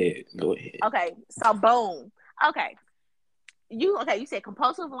 go ahead. Go ahead. Okay, so boom. Okay. You said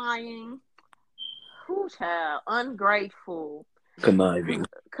compulsive lying. Who child? Ungrateful. Conniving.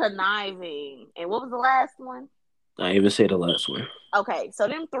 Conniving. And what was the last one? I ain't even say the last one. Okay, so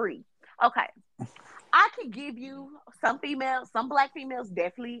them three. Okay. I can give you some black females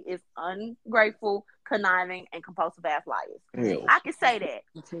definitely is ungrateful, conniving, and compulsive ass liars. Hell. I can say that.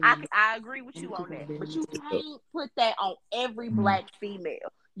 I agree with you on that. But you can't put that on every black female.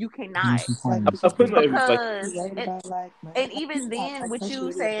 You cannot. I'm not putting on every, like, Because and even then with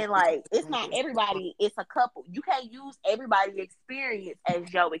you saying like it's not everybody, it's a couple. You can't use everybody's experience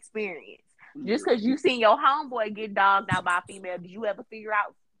as your experience. Just because you seen your homeboy get dogged out by a female, did you ever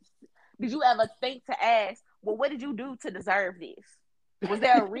think to ask, well, what did you do to deserve this? Was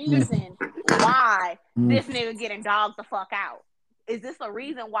there a reason why this nigga getting dogged the fuck out? Is this a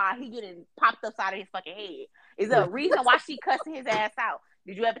reason why he getting popped upside of his fucking head? Is there a reason why she cussing his ass out?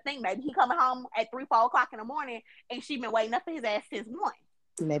 Did you ever think maybe he coming home at 3-4 o'clock in the morning and she been waiting up for his ass since 1?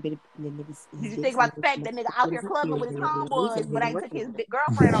 Maybe Did you think about the fact that nigga out here clubbing with his homeboys but ain't took his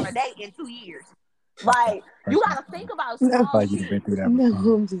girlfriend on a date in 2 years? Like, you gotta think about small shit.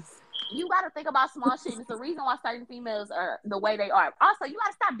 No, I'm just. You gotta think about small shit. It's the reason why certain females are the way they are. Also, you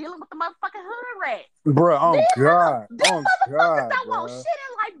gotta stop dealing with the motherfucking hood rats. Bro, oh God. These Oh motherfuckers God, don't want bro. shit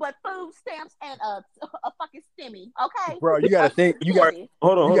in life but food stamps and a fucking stimmy. Okay, Bro, you gotta think. You got. Really.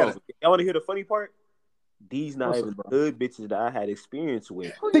 hold on. gotta- Y'all want to hear the funny part? These not What's even up, bro? good bitches that I had experience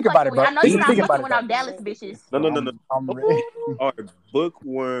with. Who you Think about fucking it, bro. with? I know you're not Think fucking about with it, no though. Dallas bitches. No. I'm Are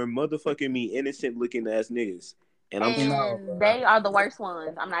bookworm motherfucking me innocent looking ass niggas, and I'm And they are the worst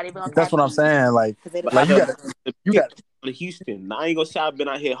ones. I'm not even gonna That's cap what I'm you. saying. Like out you of gotta. the You big got. town of Houston. Now, I ain't gonna say I've been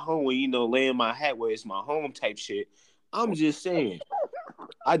out here home, laying my hat where it's my home type shit. I'm just saying,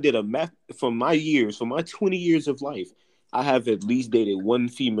 I did a math for my 20 years of life. I have at least dated one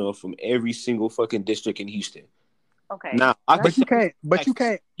female from every single fucking district in Houston. Okay. Now, I But you can't.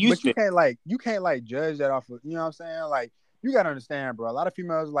 Houston. You can't like judge that off of. You know what I'm saying? Like you gotta understand, bro. A lot of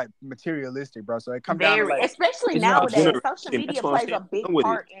females are, like materialistic, bro. So it comes down to Very, like. especially It's not nowadays, generation. social That's media what I'm plays saying. a big I'm with it.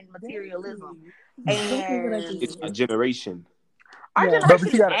 part in materialism. Exactly what I It's just a said. generation. Our Yeah. But generation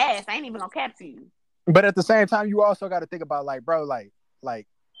you is gotta. ass. I ain't even gonna cap to you. But at the same time, you also got to think about like, bro, like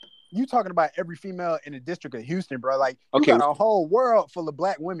you talking about every female in the district of Houston, bro. Like you Okay, got a whole world full of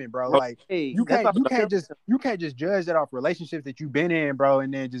black women, bro. hold Like Hey, you that's can't what you I'm can't telling just you can't just judge that off relationships that you've been in, bro,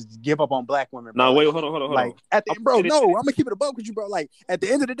 and then just give up on black women, bro. now wait, hold on. Like at the I'm bro, gonna say no, I'm gonna keep it above with you, bro. Like at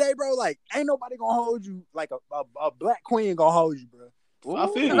the end of the day, bro, like ain't nobody gonna hold you like a black queen gonna hold you, bro. this. I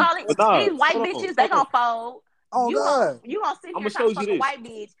feel Cause you, all but nah, these white hold on, bitches, they hold on. gonna fold. Oh God. You gonna sit I'm here gonna show try to you fuck a this. white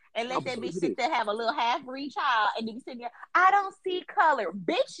bitch and I'm let gonna that show bitch you sit this. there have a little half breed child and then be sitting there. I don't see color,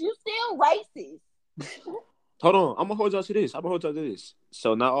 bitch. You still racist. Hold on, I'm gonna hold y'all to this. I'm gonna hold y'all to this.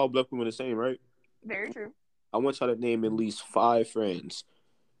 So not all black women are the same, right? Very true. I want y'all to name at least 5 friends.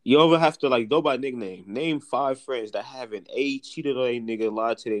 You ever have to like go by nickname? Name 5 friends that haven't cheated on a nigga,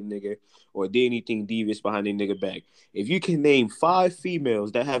 lied to their nigga, or did anything devious behind their nigga back. If you can name 5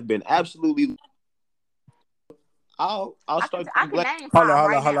 females that have been absolutely, I'll start I getting can black. name Hold on, 5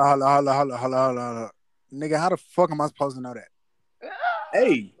 hold on, right hold on, now. hold on, hold on, hold on, hold on, hold on. Nigga, how the fuck am I supposed to know that?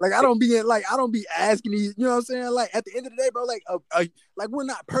 Hey, Like I don't be asking these, you know what I'm saying? Like at the end of the day, bro, like we're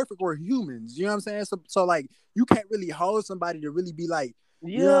not perfect, we're humans, you know what I'm saying? So like you can't really hold somebody to really be like,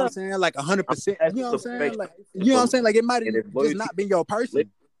 you know what I'm Yeah, saying? Like I'm 100%, asking you know what I'm the saying? perfection Like of you know what I'm saying? Like it might and have if just loyalty, not been your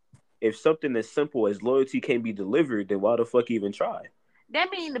person. if something as simple as loyalty can't be delivered, then why the fuck even try? That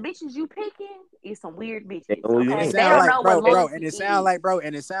means the bitches you picking is some weird They bitches. only And it Okay, want they sound don't like, know what and loyalty it sound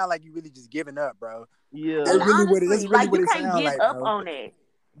is. like, you really just giving up, bro. yeah. That's And really honestly, that's really like what you it can't sound give like, up bro. on that.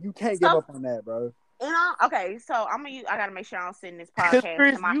 You can't give Stuff, up on that, bro. okay, so I gotta make sure I don't send this Cause podcast to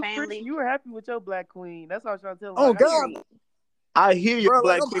Chris, my Chris, family. you were happy with your black queen. That's what I was trying to tell him. Oh Like, I God, Period. I hear your bro,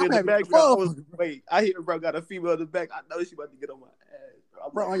 like black queen I'm in the happy with the background. I was motherfucker, bro. wait. I hear bro got a female in the back. I know she about to get on my ass. Bro.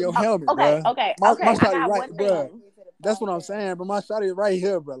 I'm Bro, like, on bro, your you helmet, Okay, bro. okay, My okay. I shot is got right, one bro. thing. That's what I'm saying, but my shot is right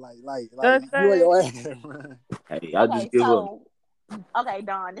here, bro. Like know what you on I'm your ass, bro. hey, I just Okay, give up. so okay,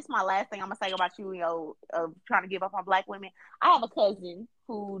 Don, this is my last thing I'm gonna say about you, trying to give up on black women. I have a cousin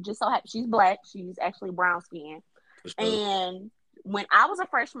who just so happens she's black. She's actually brown skinned. For sure. And when I was a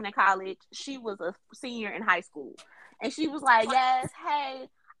freshman in college, she was a senior in high school. And she was like, yes, hey,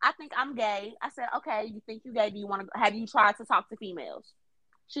 I think I'm gay. I said, okay, you think you gay? Do you want to, have you tried to talk to females?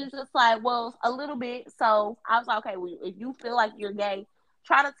 She was just like, well, a little bit. So I was like, okay, well, if you feel like you're gay,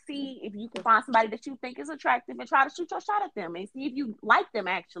 try to see if you can find somebody that you think is attractive and try to shoot your shot at them and see if you like them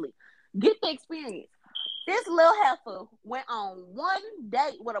actually. Get the experience. This little heifer went on one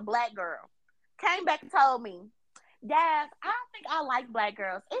date with a black girl, came back and told me, Dad, I don't think I like black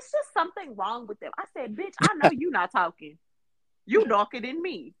girls. It's just something wrong with them. I said, bitch, I know you not talking. You darker than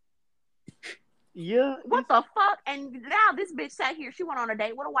me. Yeah, What the fuck? And now this bitch sat here. She went on a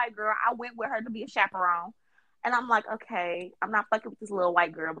date with a white girl. I went with her to be a chaperone. And I'm like, okay, I'm not fucking with this little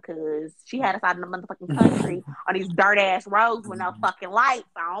white girl because she had us out in the motherfucking country on these dirt ass roads with no fucking lights.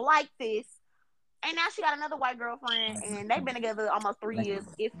 I don't like this. And now she got another white girlfriend, and they've been together almost 3 years.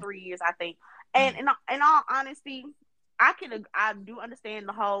 It's 3 years, I think. And in all honesty, I do understand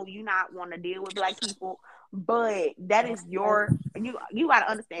the whole you not want to deal with black people, but that is you got to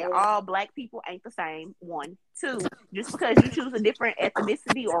understand all black people ain't the same. 1, 2, just because you choose a different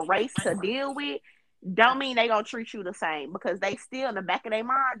ethnicity or race to deal with, don't mean they gonna treat you the same because they still in the back of their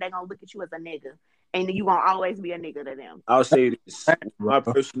mind they gonna look at you as a nigga, and you gonna always be a nigga to them. I'll say this: my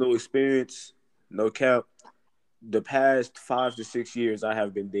personal experience, no cap. The past 5 to 6 years, I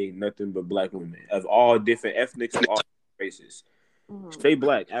have been dating nothing but black women of all different ethnics, of all races. Mm-hmm. Straight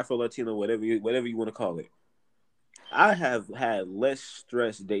black, Afro Latino, whatever you want to call it. I have had less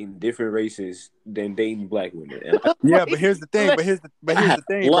stress dating different races than dating black women, and Yeah, but here's the thing. I Here's had the a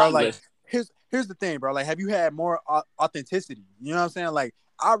thing, bro. lot Like less. here's the thing, bro. Like, have you had more authenticity? You know what I'm saying? Like,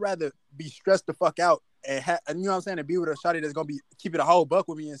 I'd rather be stressed the fuck out and you know what I'm saying, and be with a shawty that's gonna be keep it a whole buck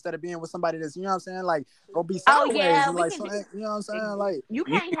with me instead of being with somebody that's, you know what I'm saying, like gonna be Oh sideways yeah, and we like can. so, you know what I'm saying? Like, You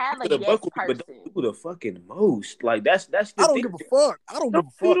You can't can have a keep it a yes buck with me, but person. don't do the fucking most. Like that's the I don't thing. give a fuck. I don't give Don't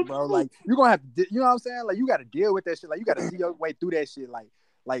a do fuck, the bro. most. Like, you're gonna have to, you know what I'm saying? Like, you got to deal with that shit. Like, you got to see your way through that shit.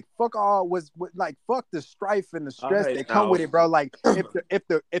 Like fuck all was like fuck the strife and the All stress right, that come now. with it, bro. Like, if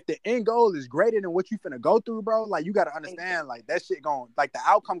the end goal is greater than what you finna go through, bro, like you got to understand, like that shit going, like the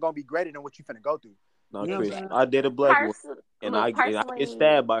outcome gonna be greater than what you finna go through. No, You know what I'm Chris, saying? I did a black one, and Look, I get personally,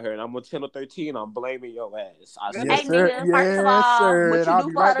 stabbed by her, and I'm on 10 or 13. I'm blaming your ass. I swear Yes, to hey sir. nigga, first of Yes, all, sir. what And you I'll do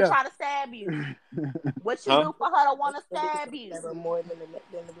be for her right to there. try to stab you? What you huh? do for her to want to That stab bitch you? never more than the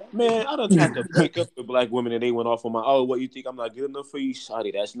black. Man, I done tried to break up with black women, and they went off on my. Oh, what you think I'm not good enough for you,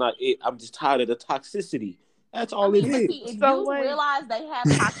 Shawty? That's not it. I'm just tired of the toxicity. That's I all it mean, but is. see, if so you wait. realize they have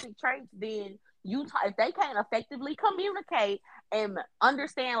toxic traits, then if they can't effectively communicate and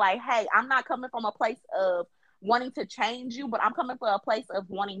understand like, hey, I'm not coming from a place of wanting to change you, but I'm coming from a place of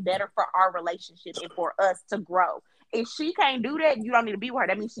wanting better for our relationship and for us to grow. If she can't do that, you don't need to be with her.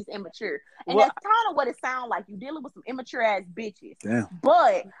 That means she's immature. And Well, that's kind of what it sounds like. You're dealing with some immature ass bitches. Damn.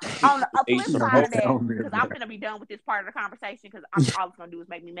 But on the Hey, flip some side of motherfucker. that, because I'm gonna be done with this part of the conversation, because I'm all it's gonna do is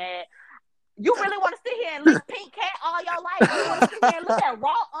make me mad. You really want to sit here and lick pink cat all your life? You want to sit here and look at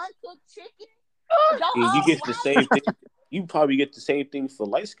raw uncooked chicken? Your And you whole get the same life? thing. You probably get the same thing for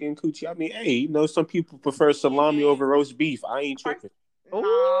light skin coochie. I mean, hey, you know, some people prefer salami over roast beef. I ain't First, tripping.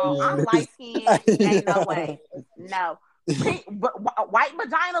 no, I'm light skinned. Ain't no way. Yeah. No. Pink, but white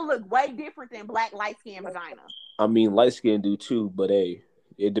vagina look way different than black light skin vagina. I mean, light skin do too, but hey,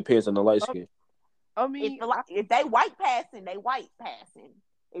 it depends on the light skin. I mean, If they white passing, they white passing.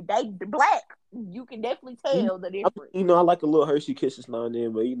 If they black, you can definitely tell the difference. You know, I like a little Hershey kisses now and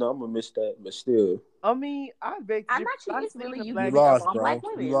then, but you know, I'm gonna miss that. But still, I beg to I'm differ. not sure I it's seen really a you black. You giving up lost, on black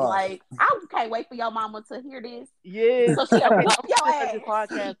bro. You women. lost. Like, I can't wait for your mama to hear this. Yes, So she'll okay, whoop I'm your gonna this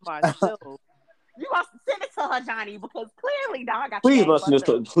ass. podcast myself. You must send it to her, Johnny, because clearly, dog, I got the game fucked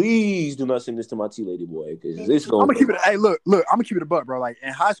up. please do not send this to my tea lady boy because it's I'm going. gonna keep it. Hey, look. I'm gonna keep it a buck, bro. Like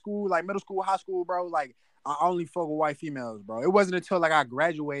in high school, like middle school, high school, bro. Like I only fuck with white females, bro. It wasn't until like I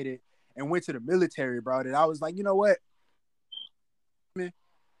graduated and went to the military, bro, that I was like, you know what?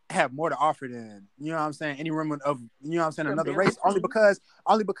 Have more to offer than, you know what I'm saying, any woman of, you know what I'm saying, another race, only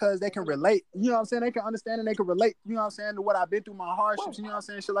because they can relate, you know what I'm saying, they can understand and they can relate, you know what I'm saying, to what I've been through, my hardships, you know what I'm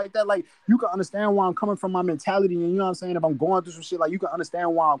saying, shit like that. Like you can understand where I'm coming from, my mentality, and you know what I'm saying, if I'm going through some shit, like you can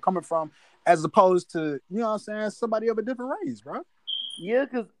understand where I'm coming from, as opposed to, you know what I'm saying, somebody of a different race, bro. Yeah,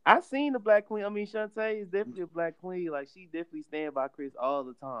 cause I seen the black queen. I mean, Shantae is definitely a black queen. Like she definitely stand by Chris all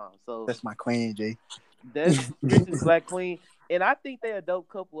the time. So That's my queen, G. that's Chris's black queen, and I think they a dope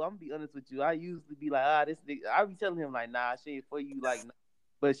couple. I'm gonna be honest with you. I usually be like, this nigga. I be telling him like, nah, she ain't for you. Like, nah.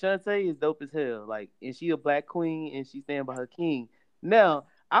 But Shantae is dope as hell. Like, and she a black queen, and she stand by her king. Now,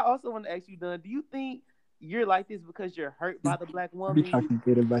 I also want to ask you, Dunn, do you think you're like this because you're hurt by the black Be woman? talking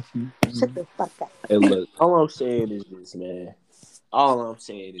good about you. Shut the fuck up. Hey, look, all I'm saying is this, man. All I'm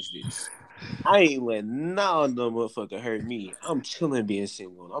saying is this. I ain't letting no motherfucker hurt me. I'm chilling being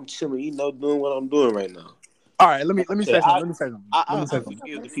single. I'm chilling, you know, doing what I'm doing right now. All right, let me say something. Let me say something. I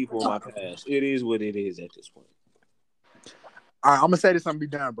forgive the people in my past. It is what it is at this point. All right, I'm gonna say this. I'm gonna be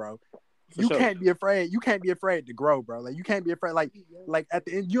done, bro. For You sure. can't be afraid. You can't be afraid to grow, bro. Like you can't be afraid. Like at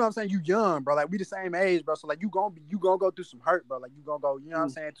the end, you know what I'm saying. You young, bro. Like we the same age, bro. So like you gonna go through some hurt, bro. Like you gonna go, you know what I'm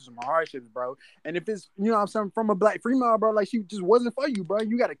saying, through some hardships, bro. And if it's, you know what I'm saying, from a black female, bro, like she just wasn't for you, bro.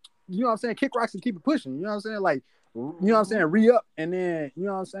 You gotta, you know what I'm saying, kick rocks and keep it pushing. You know what I'm saying, like, you know what I'm saying, re-up and then, you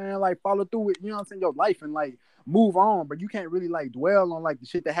know what I'm saying, like follow through with, you know what I'm saying, your life and like move on. But you can't really like dwell on like the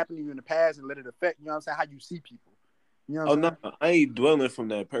shit that happened to you in the past and let it affect, you know what I'm saying, how you see people. You know what I'm saying? No, I ain't dwelling from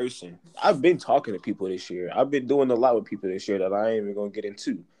that person. I've been talking to people this year. I've been doing a lot with people this year that I ain't even gonna get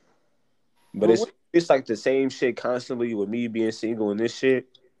into. But it's like the same shit constantly with me being single and this shit.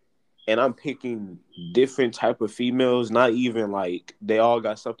 And I'm picking different type of females. Not even like they all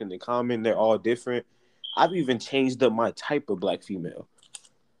got something in common. They're all different. I've even changed up my type of black female.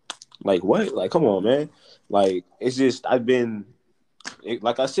 Like what? Like come on, man. Like it's just I've been,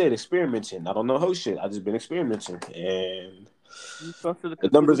 like I said, experimenting. I don't know how shit. I just been experimenting, and You come to the the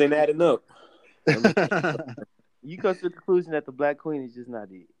numbers conclusion. ain't adding up. You come to the conclusion that the black queen is just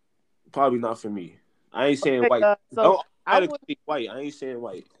not it. Probably not for me. I ain't saying Okay, white. so I would. Automatically white. I ain't saying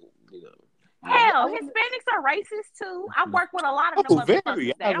white. You know. Hell, I would. Hispanics are racist too. I work with a lot of them Oh, very.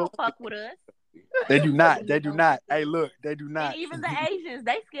 motherfuckers. They don't fuck with us. They do not. They do not. Hey, look, they do And not. even the Asians,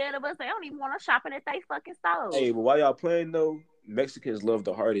 they scared of us. They don't even want us shopping at they fucking stores. Hey, but while y'all playing though, Mexicans love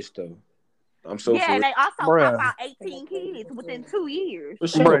the hardest though. I'm so Yeah, for and real. they also Bruh. pop out 18 kids within 2 years. For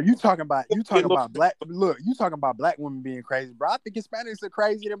sure. Bro, you talking about black. Look, you talking about black women being crazy, bro. I think Hispanics are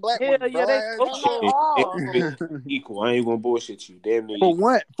crazier than black Hell women, bro. yeah, they both And they are. are. Equal. I ain't gonna bullshit you. Damn near for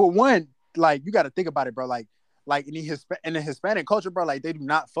equal. one, like you got to think about it, bro. Like in the Hispanic culture, bro, like they do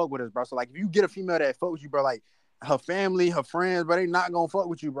not fuck with us, bro. So like if you get a female that fuck with you, bro, like her family, her friends, but they not gonna fuck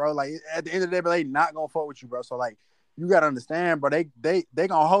with you, bro. Like at the end of the day, bro, they not gonna fuck with you, bro. So like you gotta understand, bro. They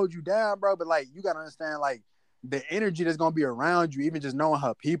gonna hold you down, bro. But like you gotta understand, like the energy that's gonna be around you, even just knowing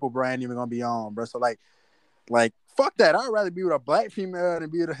her people, bro, ain't even gonna be on, bro. So like fuck that. I'd rather be with a black female than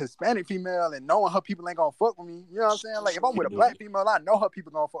be with a Hispanic female and knowing her people ain't gonna fuck with me. You know what I'm saying? Like if I'm with a black female, I know her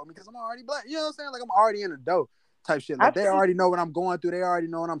people gonna fuck with me because I'm already black. You know what I'm saying? Like I'm already in the dough type shit. I Like they think already know what I'm going through. They already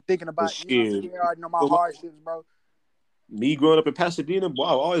know what I'm thinking about. You know what I'm saying? Shit. They already know my hardships, bro. Me growing up in Pasadena, boy,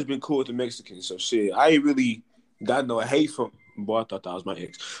 I've always been cool with the Mexicans. So shit, I ain't really got no hate from. Boy, I thought that was my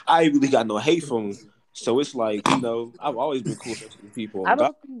ex. I ain't really got no hate from So it's like, I've always been cool with people. I God,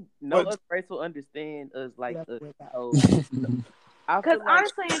 don't think no but other race will understand us like Left us. without. So I Because feel like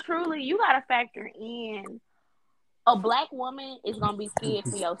honestly and truly, you gotta factor in a black woman is gonna be scared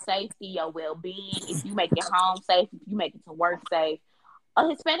for your safety, your well being, if you make it home safe, if you make it to work safe. A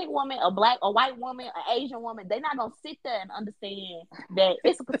Hispanic woman, a black, a white woman, an Asian woman, they're not gonna sit there and understand that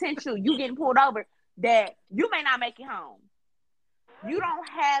it's a potential you getting pulled over that you may not make it home. You don't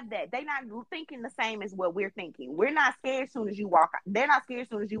have that. They're not thinking the same as what we're thinking. We're not scared as soon as you walk out. They're not scared as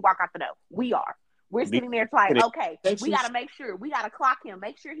soon as you walk out the door. We are. We're do sitting there like, you okay, we got Texas? to make sure. We got to clock him.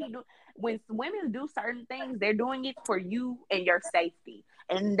 Make sure he do. When women do certain things, they're doing it for you and your safety.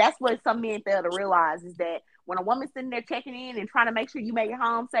 And that's what some men fail to realize is that when a woman's sitting there checking in and trying to make sure you make it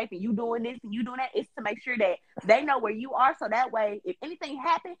home safe and you doing this and you doing that, it's to make sure that they know where you are. So that way, if anything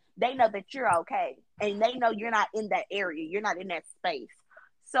happens, they know that you're okay. And they know you're not in that area. You're not in that space.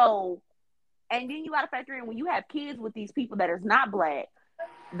 So, and then you got to factor in when you have kids with these people that is not black,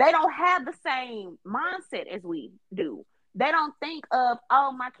 they don't have the same mindset as we do. They don't think of,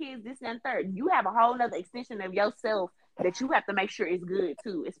 oh, my kids, this and third. You have a whole nother extension of yourself that you have to make sure is good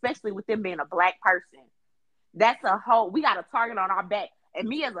too, especially with them being a black person. That's a whole, we got a target on our back. And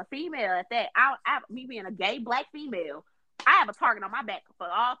me as a female at that, me being a gay black female, I have a target on my back for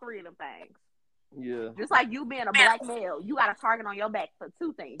all three of them things. yeah. Just like you being a black male, you got a target on your back for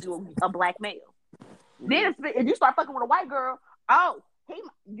two things. You're a black male. Then if you start fucking with a white girl, oh,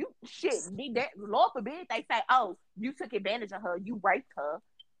 you shit. Lord forbid they say, oh, you took advantage of her, you raped her.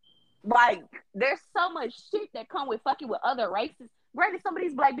 Like, there's so much shit that come with fucking with other races. Granted, some of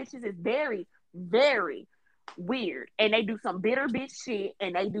these black bitches is very, very weird, and they do some bitter bitch shit,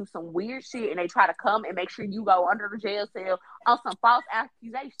 and they do some weird shit, and they try to come and make sure you go under the jail cell on some false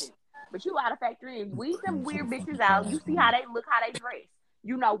accusations. But you gotta factor in, weed them weird bitches out. You see how they look, how they dress.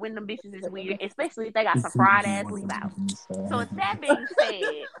 You know when them bitches is weird, especially if they got some fried ass leave out. So with that being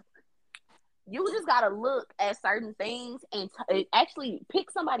said, you just gotta look at certain things and actually pick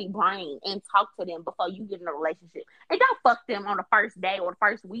somebody's brain and talk to them before you get in a relationship. And don't fuck them on the first day or the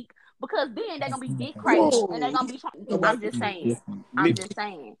first week because then they're gonna be dick crazy and they're Whoa. gonna be. And I'm that's just saying. I'm Me- just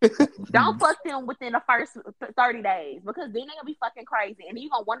saying. Don't fuck them within the first 30 days because then they're gonna be fucking crazy and then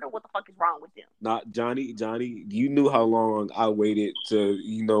you're gonna wonder what the fuck is wrong with them. Not Johnny, you knew how long I waited to,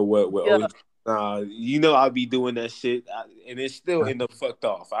 what Yeah. OG. I'll be doing that shit, and it's still end up fucked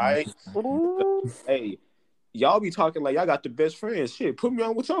off. All right, Ooh. hey, y'all be talking like y'all got the best friends. Shit, put me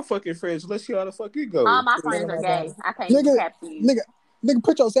on with your fucking friends. Let's see how the fuck it All goes. my friends feeling are like gay. that. I can't even Nigga, cap to you. nigga,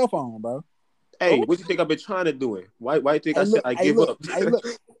 put your cell phone on, bro. Hey, Ooh. what you think I've been trying to do? Why you think I Hey, said look, I hey, give look, up? hey, look,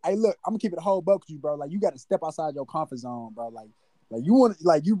 hey, look. I'm gonna keep it a whole buck with you, bro. Like, you got to step outside your comfort zone, bro. Like you want,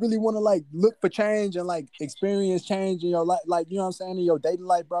 like, you really want to like look for change and like experience change in your life, like, you know what I'm saying, in your dating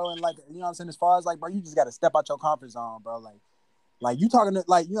life, bro. And like, you know what I'm saying, as far as like, bro, you just got to step out your comfort zone, bro. Like you talking to,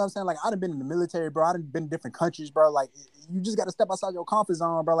 like, you know what I'm saying, like, I done been in the military, bro. I done been in different countries, bro. Like, you just got to step outside your comfort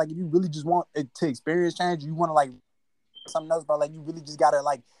zone, bro. Like, if you really just want it to experience change, you want to like something else, bro. Like, you really just gotta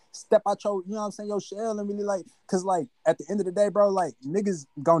like step out your, you know what I'm saying, your shell and really like, cause like at the end of the day, bro, like niggas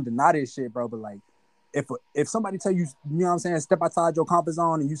gonna deny this shit, bro. But like, if somebody tell you, you know what I'm saying, step outside your comfort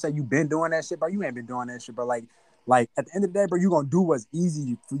zone and you say you been doing that shit, bro, you ain't been doing that shit, bro. Like at the end of the day, bro, you gonna do what's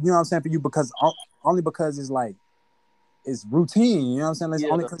easy, you know what I'm saying, for you because only because it's like it's routine, you know what I'm saying? It's Yeah.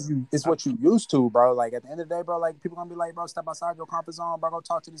 only because it's what you used to, bro. Like at the end of the day, bro, like people gonna be like, bro, step outside your comfort zone, bro. Go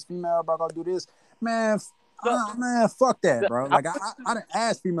talk to this female, bro. Go do this, man. So, Man, fuck that, bro. I Like want I to, done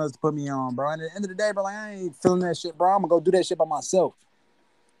asked females to put me on, bro. And at the end of the day, bro, like I ain't feeling that shit, bro. I'm gonna go do that shit by myself.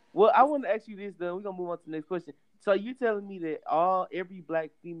 well, I want to ask you this. Then we're gonna move on to the next question. So you telling me that every black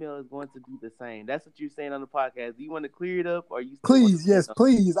female is going to be the same? That's what you're saying on the podcast. Do you want to clear it up, or you still want Please, to stand yes, on?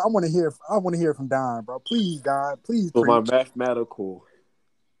 please. I want to hear. From Don, bro. Please, God, please So my preach. mathematical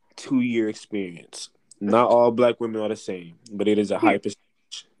 2-year experience. Not all black women are the same, but it is a high percentage.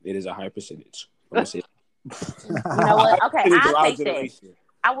 It is a high percentage. I'm gonna say You know what? Okay, it is I'll our take that. generation.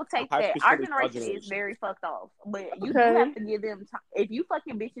 I will A take high that. Our percentage of our generation is generation. very fucked off, but you do Okay. have to give them time. If you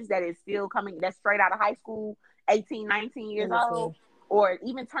fucking bitches that is still coming, that's straight out of high school, 18, 19 years old, or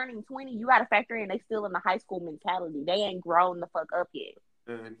even turning 20, you got to factor in they still in the high school mentality. They ain't grown the fuck up yet.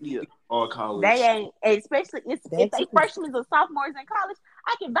 And Yeah. all They college. ain't, especially if That they too. freshmen or sophomores in college.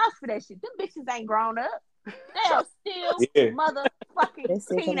 I can vouch for that shit. Them bitches ain't grown up. They are still Yeah, motherfucking That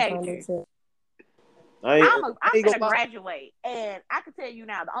shit gonna turn teenagers. into I'm I ain't gonna gonna lie. graduate, and I can tell you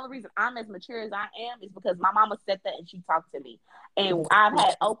now, the only reason I'm as mature as I am is because my mama said that and she talked to me, and I've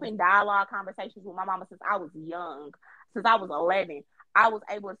had open dialogue conversations with my mama since I was young, since I was 11. I was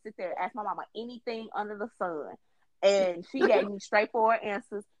able to sit there and ask my mama anything under the sun, And she gave me straightforward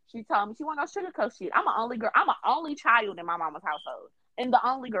answers. She told me she wasn't gonna sugarcoat shit. I'm an only girl. I'm an only child in my mama's household, and the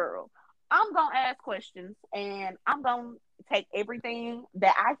only girl. I'm gonna ask questions, and I'm gonna take everything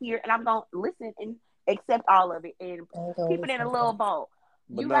that I hear, and I'm gonna listen and accept all of it, and I ain't gonna keep it in a listen to little that. bowl.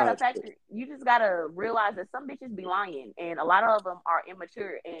 But You gotta nah, factor. You just gotta realize that some bitches be lying, and a lot of them are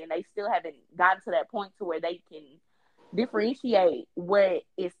immature, and they still haven't gotten to that point to where they can differentiate what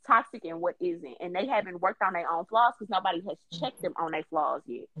is toxic and what isn't, and they haven't worked on their own flaws because nobody has checked them on their flaws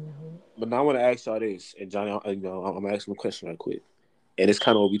yet. but now I want to ask y'all this, and Johnny, I'm gonna ask him a question right quick, and it's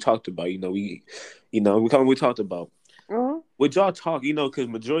kind of what we talked about. We talked about. Uh-huh. Would y'all talk? Because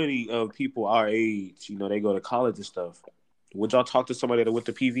majority of people our age, they go to college and stuff. Would y'all talk to somebody that went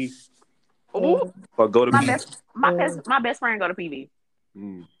to PV Ooh. or go to My PV? best, my best friend go to PV.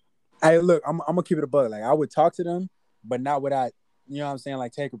 Mm. Hey, look, I'm gonna keep it a bug. Like I would talk to them, but not without, you know what I'm saying,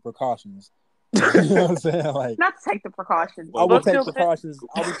 like taking precautions. You know what I'm saying? Like Not to take the precautions. I would Fuck take them, precautions.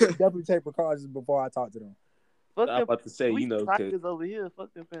 I would definitely take precautions before I talk to them. fuck I'm them. about to say, We because Tigers over here.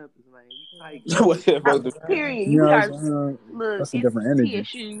 Fuck them Panthers, man. We Tigers. whatever. You Period. know We what I'm are. saying? Look, That's a it's different energy.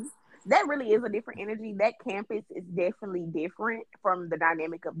 TSU. That really is a different energy. That campus is definitely different from the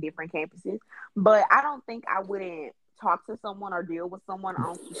dynamic of different campuses. But I don't think I wouldn't talk to someone or deal with someone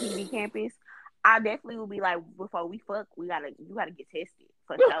on PV campus. I definitely would be like, before we fuck, you gotta get tested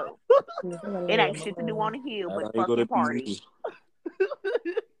for sure. It ain't shit to do on the hill, I but ain't go to fucking party. PV.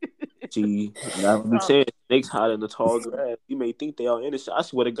 See, now I'm So saying snakes hide in the tall grass. You may think they are innocent. I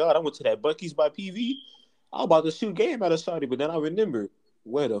swear to God, I went to that Bucky's by PV. I was about to shoot game out of Saudi, but then I remembered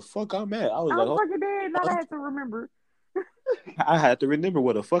where the fuck I'm at. I was like, I'm oh, fucking dead. Now I have to remember. I had to remember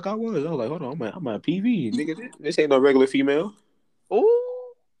where the fuck I was. I was like, hold on, I'm at PV, nigga. This ain't no regular female. Ooh.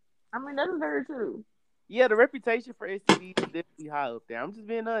 I mean, that is very true. Yeah, the reputation for STD is definitely high up there. I'm just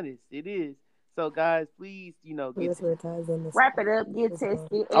being honest. It is. So, guys, please, get That's where it ties in. Wrap it up. Get It's fine.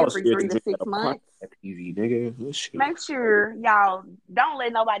 tested I was every scared to three to drink out six of pint months. at PV, nigga. This shit. Make sure y'all don't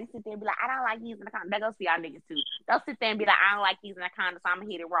let nobody sit there and be like, I don't like using the condom. That goes for y'all niggas too. Don't sit there and be like, I don't like using the condom, so I'm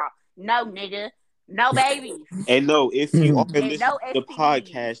gonna hit it raw. No, nigga. No babies. And no, if you are And listening no to the STDs.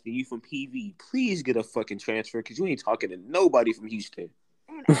 podcast and you from PV, please get a fucking transfer because you ain't talking to nobody from Houston.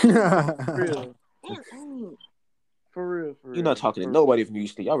 And For real. ain't. For real. For You're real. not talking to nobody from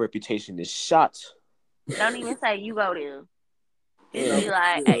Houston. Your reputation is shot. Don't even say you go there. Just And be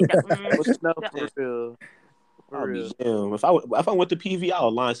like, Yeah. hey, what's No, yeah. for real. For I'll be real. damn. If I went to PV,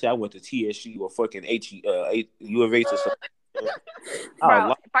 I'll lie and say I went to TSU or fucking U of H or something. I'll Bro,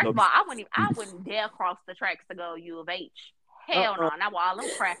 lie. first No, of all, I wouldn't dare cross the tracks to go U of H. Hell Uh-uh. no, not with all them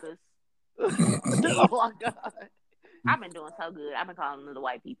crackers. Oh my god. I've been doing so good. I've been calling them the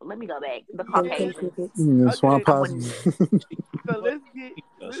white people. Let me go back. The Yeah. Them Caucasians. crickets. Swamp Okay. I house. wouldn't. So let's get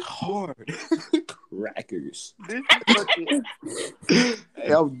that's this. hard. Crackers. This is fucking.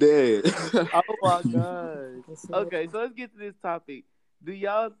 Hey, I'm dead. Oh my gosh. That's so Okay, so let's get to this topic. Do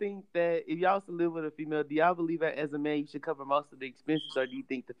y'all think that if y'all still live with a female, do y'all believe that as a man you should cover most of the expenses, or do you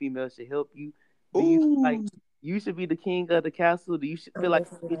think the female should help you? Do you feel like Ooh. you should be the king of the castle? Do you feel I'm like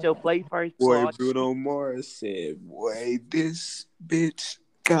definitely you get like your that. plate first before Boy, all? Bruno Mars said, boy, this bitch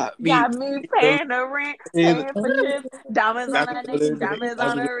got me. Got me paying the rent, And paying for Oh, trips, diamonds on got her me neck, on diamonds got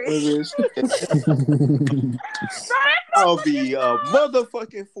on me her on wrist. this. I'll be a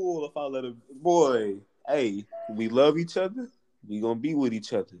motherfucking fool if I let him. Boy, hey, we love each other. We gonna be with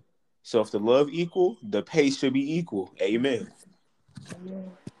each other. So if the love equal, the pay should be equal. Amen.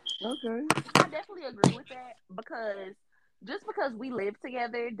 Okay. I definitely agree with that because just because we live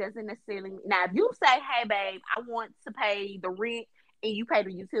together doesn't necessarily mean. Now, if you say, hey, babe, I want to pay the rent and you pay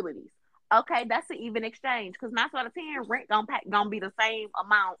the utilities, okay, that's an even exchange because 9 out of 10, rent gonna be the same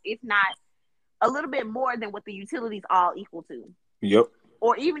amount, if not a little bit more than what the utilities all equal to. Yep.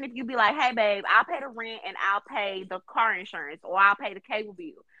 Or even if you be like, hey, babe, I'll pay the rent and I'll pay the car insurance or I'll pay the cable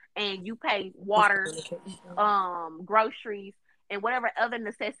bill and you pay water, groceries, and whatever other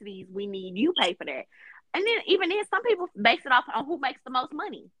necessities we need, you pay for that. And then even then, some people base it off on who makes the most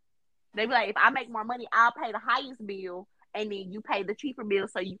money. They be like, if I make more money, I'll pay the highest bill and then you pay the cheaper bill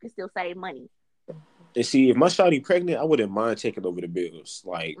so you can still save money. And see, if my shawty pregnant, I wouldn't mind taking over the bills.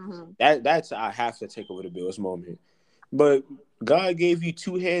 Like Mm-hmm. that's I have to take over the bills moment. But God gave you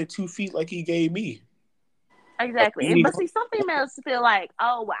 2 hands, 2 feet like he gave me. Exactly. You And need but see, some females feel like,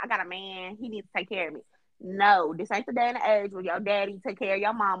 oh, well, I got a man, he needs to take care of me. No, this ain't the day and the age where your daddy take care of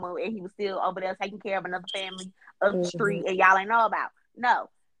your mama and he was still over there taking care of another family up the street and y'all ain't know about. No.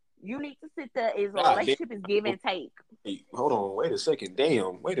 You need to sit there is a God damn. relationship is give and take. Hey, hold on, wait a second.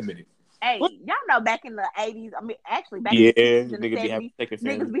 Damn, wait a minute. Hey, y'all know back in the 80s, I mean, actually back in Yeah, the 60s and the nigga be having 70s, second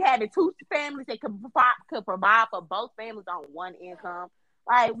niggas family. be having two families that could provide for both families on one income.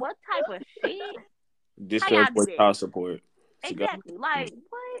 Like, what type of shit? This How fell y'all do for that? child support. She got Exactly. Like,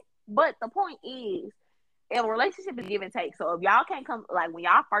 what? But the point is, a relationship is give and take. So if y'all can't come, like when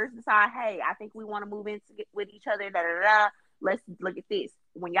y'all first decide, hey, I think we want to move in with each other, da da da. Let's look at this.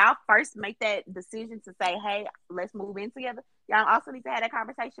 When y'all first make that decision to say, hey, let's move in together, y'all also need to have that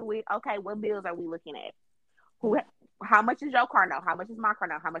conversation with, okay, what bills are we looking at? Who? How much is your car note? How much is my car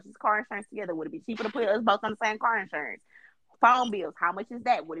note? How much is car insurance together? Would it be cheaper to put us both on the same car insurance? Phone bills. How much is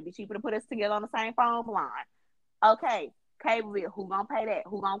that? Would it be cheaper to put us together on the same phone line? Okay, cable bill. Who gonna pay that?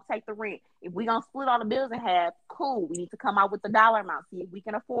 Who gonna take the rent? If we gonna split all the bills in half, cool. We need to come out with the dollar amount. See if we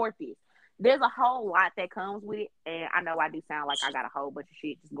can afford this. There's a whole lot that comes with it, and I know I do sound like I got a whole bunch of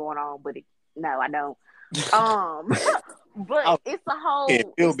shit just going on, but no, I don't. Um, but oh, it's a yeah,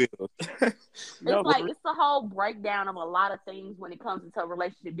 whole. bill bills. It's No, like for it's a whole breakdown of a lot of things when it comes into a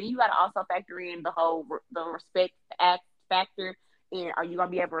relationship. Then you got to also factor in the whole the respect act factor. And are you gonna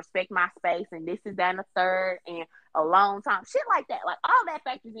be able to respect my space? And this is that and the third, and a long time, shit like that. Like all that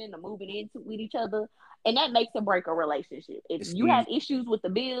factors into moving into with each other, and that makes or break a relationship. If And you see, have issues with the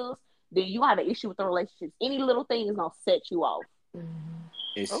bills, then you have an issue with the relationships. Any little thing is gonna set you off.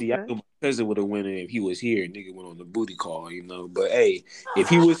 I okay. know my cousin would have went in if he was here. Nigga went on the booty call, you know. But hey, if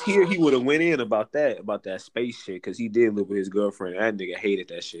he was here, he would have went in about that space shit, because he did live with his girlfriend. That nigga hated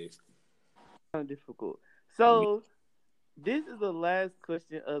that shit. Kind of difficult. So this is the last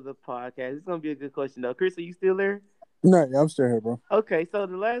question of the podcast. It's gonna be a good question though. Chris, are you still there? No, yeah, I'm still here, bro. Okay, so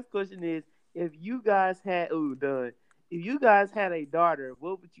the last question is: if you guys had, done. If you guys had a daughter,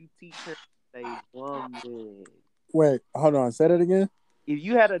 what would you teach her as a woman? Wait, hold on. Say that again. If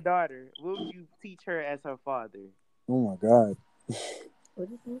you had a daughter, what would you teach her as her father? Oh my god. What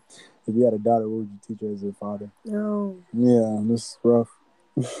is it? If you had a daughter, what would you teach her as a father? No. Yeah, this is rough.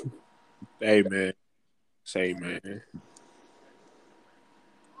 Hey man, say man,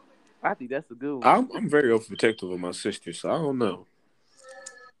 I think that's a good one. I'm very overprotective of my sister, so I don't know.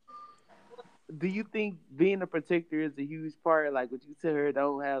 Do you think being a protector is a huge part? Like, would you tell her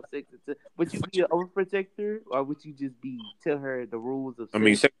don't have sex, but you be an overprotector, or would you just be tell her the rules of I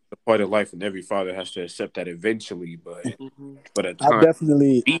mean, sex? sex is a part of life, and every father has to accept that eventually. But Hmm. for the I time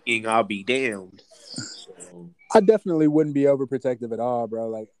definitely, being, I'll be damned. So, I definitely wouldn't be overprotective at all, bro.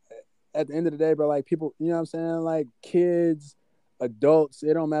 Like at the end of the day, bro, like people, you know what I'm saying? Like kids, adults,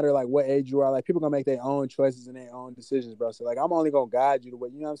 it don't matter like what age you are. Like people gonna make their own choices and their own decisions, bro. So like I'm only gonna guide you to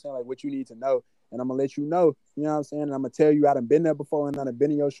what, you know what I'm saying, like what you need to know. And I'm gonna let you know, you know what I'm saying? And I'm gonna tell you I done been there before and I done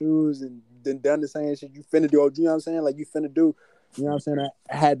been in your shoes and then done the same shit you finna do, you know what I'm saying? Like you finna do, you know what I'm saying?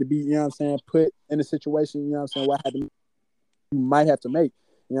 I had to be, you know what I'm saying, put in a situation, you know what I'm saying, where I had to, you might have to make.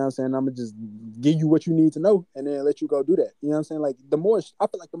 You know what I'm saying? I'm gonna just give you what you need to know and then let you go do that. You know what I'm saying? Like the more I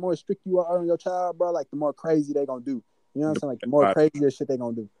feel like the more strict you are on your child, bro, like the more crazy they gonna do. You know what I'm saying? Like the more crazier shit they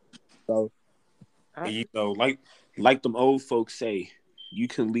gonna do. So I and you think know, like them old folks say, you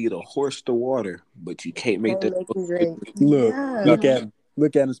can lead a horse to water, but you can't make Can't that. make me drink. look, look Yeah. at him.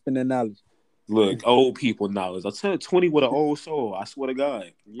 Look at him spend that knowledge. Look, old people knowledge. I'll tell you, 20 with an old soul. I swear to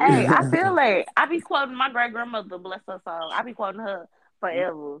God. yeah, Hey, I feel like I be quoting my great grandmother, bless her soul. I be quoting her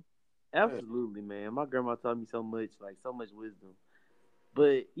forever. absolutely, man. My grandma taught me so much, like so much wisdom.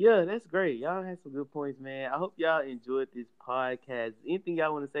 But yeah, that's great. Y'all had some good points, man. I hope y'all enjoyed this podcast. Anything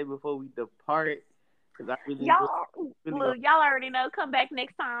y'all want to say before we depart? Because I really enjoyed. Y'all, Really look, y'all already know. Come back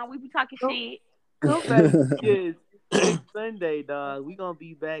next time. We be talking come, shit. come back. Yes, next Sunday, dog. We gonna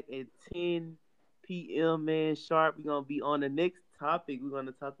be back at 10 p.m. man sharp. We gonna be on the next topic. We're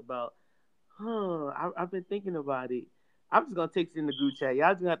gonna talk about. I've been thinking about it. I'm just gonna text it in the group chat. Y'all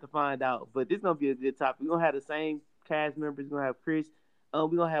just gonna have to find out. But this gonna be a good topic. We're gonna have the same cast members. We're gonna have Chris.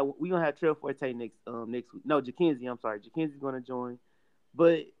 We gonna have Trail Forte next week. No, Jackenzie. I'm sorry, Jackenzie's gonna join.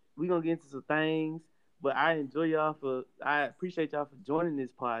 But we gonna get into some things. But I appreciate y'all for joining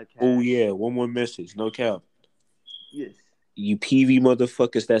this Oh podcast. yeah, one more message. No cap. Yes. You PV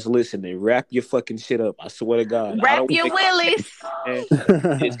motherfuckers that's listening, wrap your fucking shit up. I swear to God. I Wrap don't your think willies. man.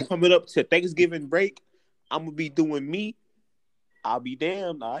 It's coming up to Thanksgiving break. I'm gonna be doing me. I'll be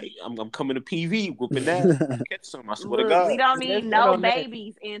damned. All right. I'm coming to PV, whooping ass. Catch some. I swear to Look, we God. don't need Let's stand no on that.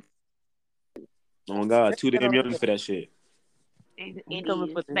 babies, and Oh God, Let's too stand damn on young that. for that shit. We it coming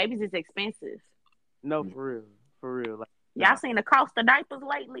is. for the Babies is expensive. no for real, for real. Like Y'all nah. seen the cost of diapers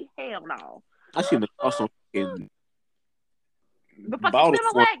lately? Hell no. I seen the cost on fucking The fucking bottle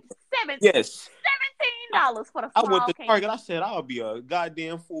form. Similac, Yes. I, $17 for the I went small to can. Target. I said I'll be a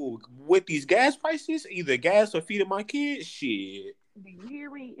goddamn fool with these gas prices. Either gas or feeding my kids. Shit. Do you hear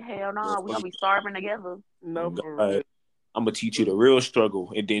me? Hell no, we gonna be starving together. No, for God, real. I'm gonna teach you the real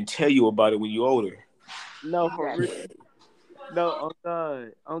struggle and then tell you about it when you're older. No, for real. Exactly. No, oh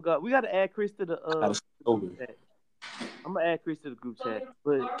God, oh God. We gotta add Chris to How to the stay sober. group chat. I'm gonna add Chris to the group chat.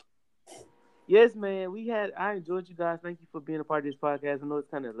 But yes, man, I enjoyed you guys. Thank you for being a part of this podcast. I know it's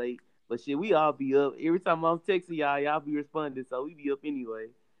kind of late, but shit, we all be up. Every time I'm texting y'all be responding, so we be up anyway.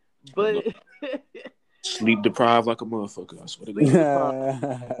 But Sleep deprived like a motherfucker. I swear to sleep God.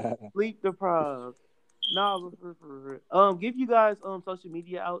 deprived, sleep deprived. No, but for real. Give you guys social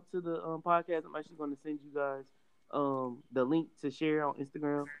media out to the podcast. I'm actually going to send you guys the link to share on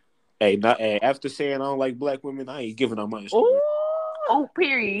Instagram. Hey, not hey, after saying I don't like black women, I ain't giving out my Instagram. Oh, Oh,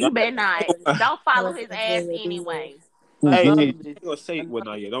 period. You better not. Don't follow his ass anyway. Hey, I anonymous. ain't gonna say well,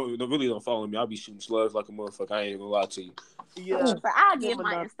 not yet. Really don't follow me. I'll be shooting slugs like a motherfucker. I ain't gonna lie to you. Yeah, So I'll give give them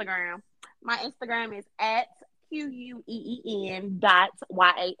my anonymous. Instagram. My Instagram is at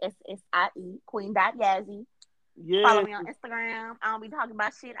QUEEN.YASSIE Queen.Yazzie. Follow Yes, me on Instagram. I don't be talking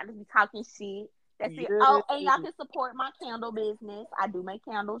about shit. I just be talking shit. That's it. Oh, yes, and y'all can support my candle business. I do make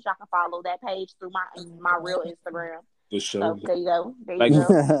candles. Y'all can follow that page through my real Instagram. For sure. So there you go. There you Like go.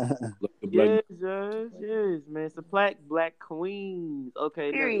 the black. yes, yes, man. It's a black queens.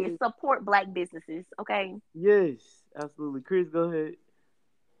 Okay, now Period. Support black businesses. Okay. yes, absolutely. Chris, go ahead.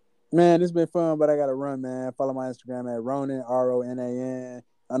 Man, it's been fun, but I gotta run, man. Follow my Instagram at Ronan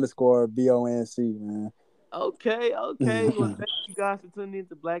RONAN_BONC, man. Okay, okay. Well, thank you guys for tuning in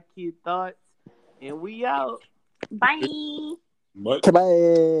to Black Kid Thoughts, and we out. Bye. But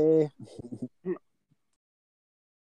Bye.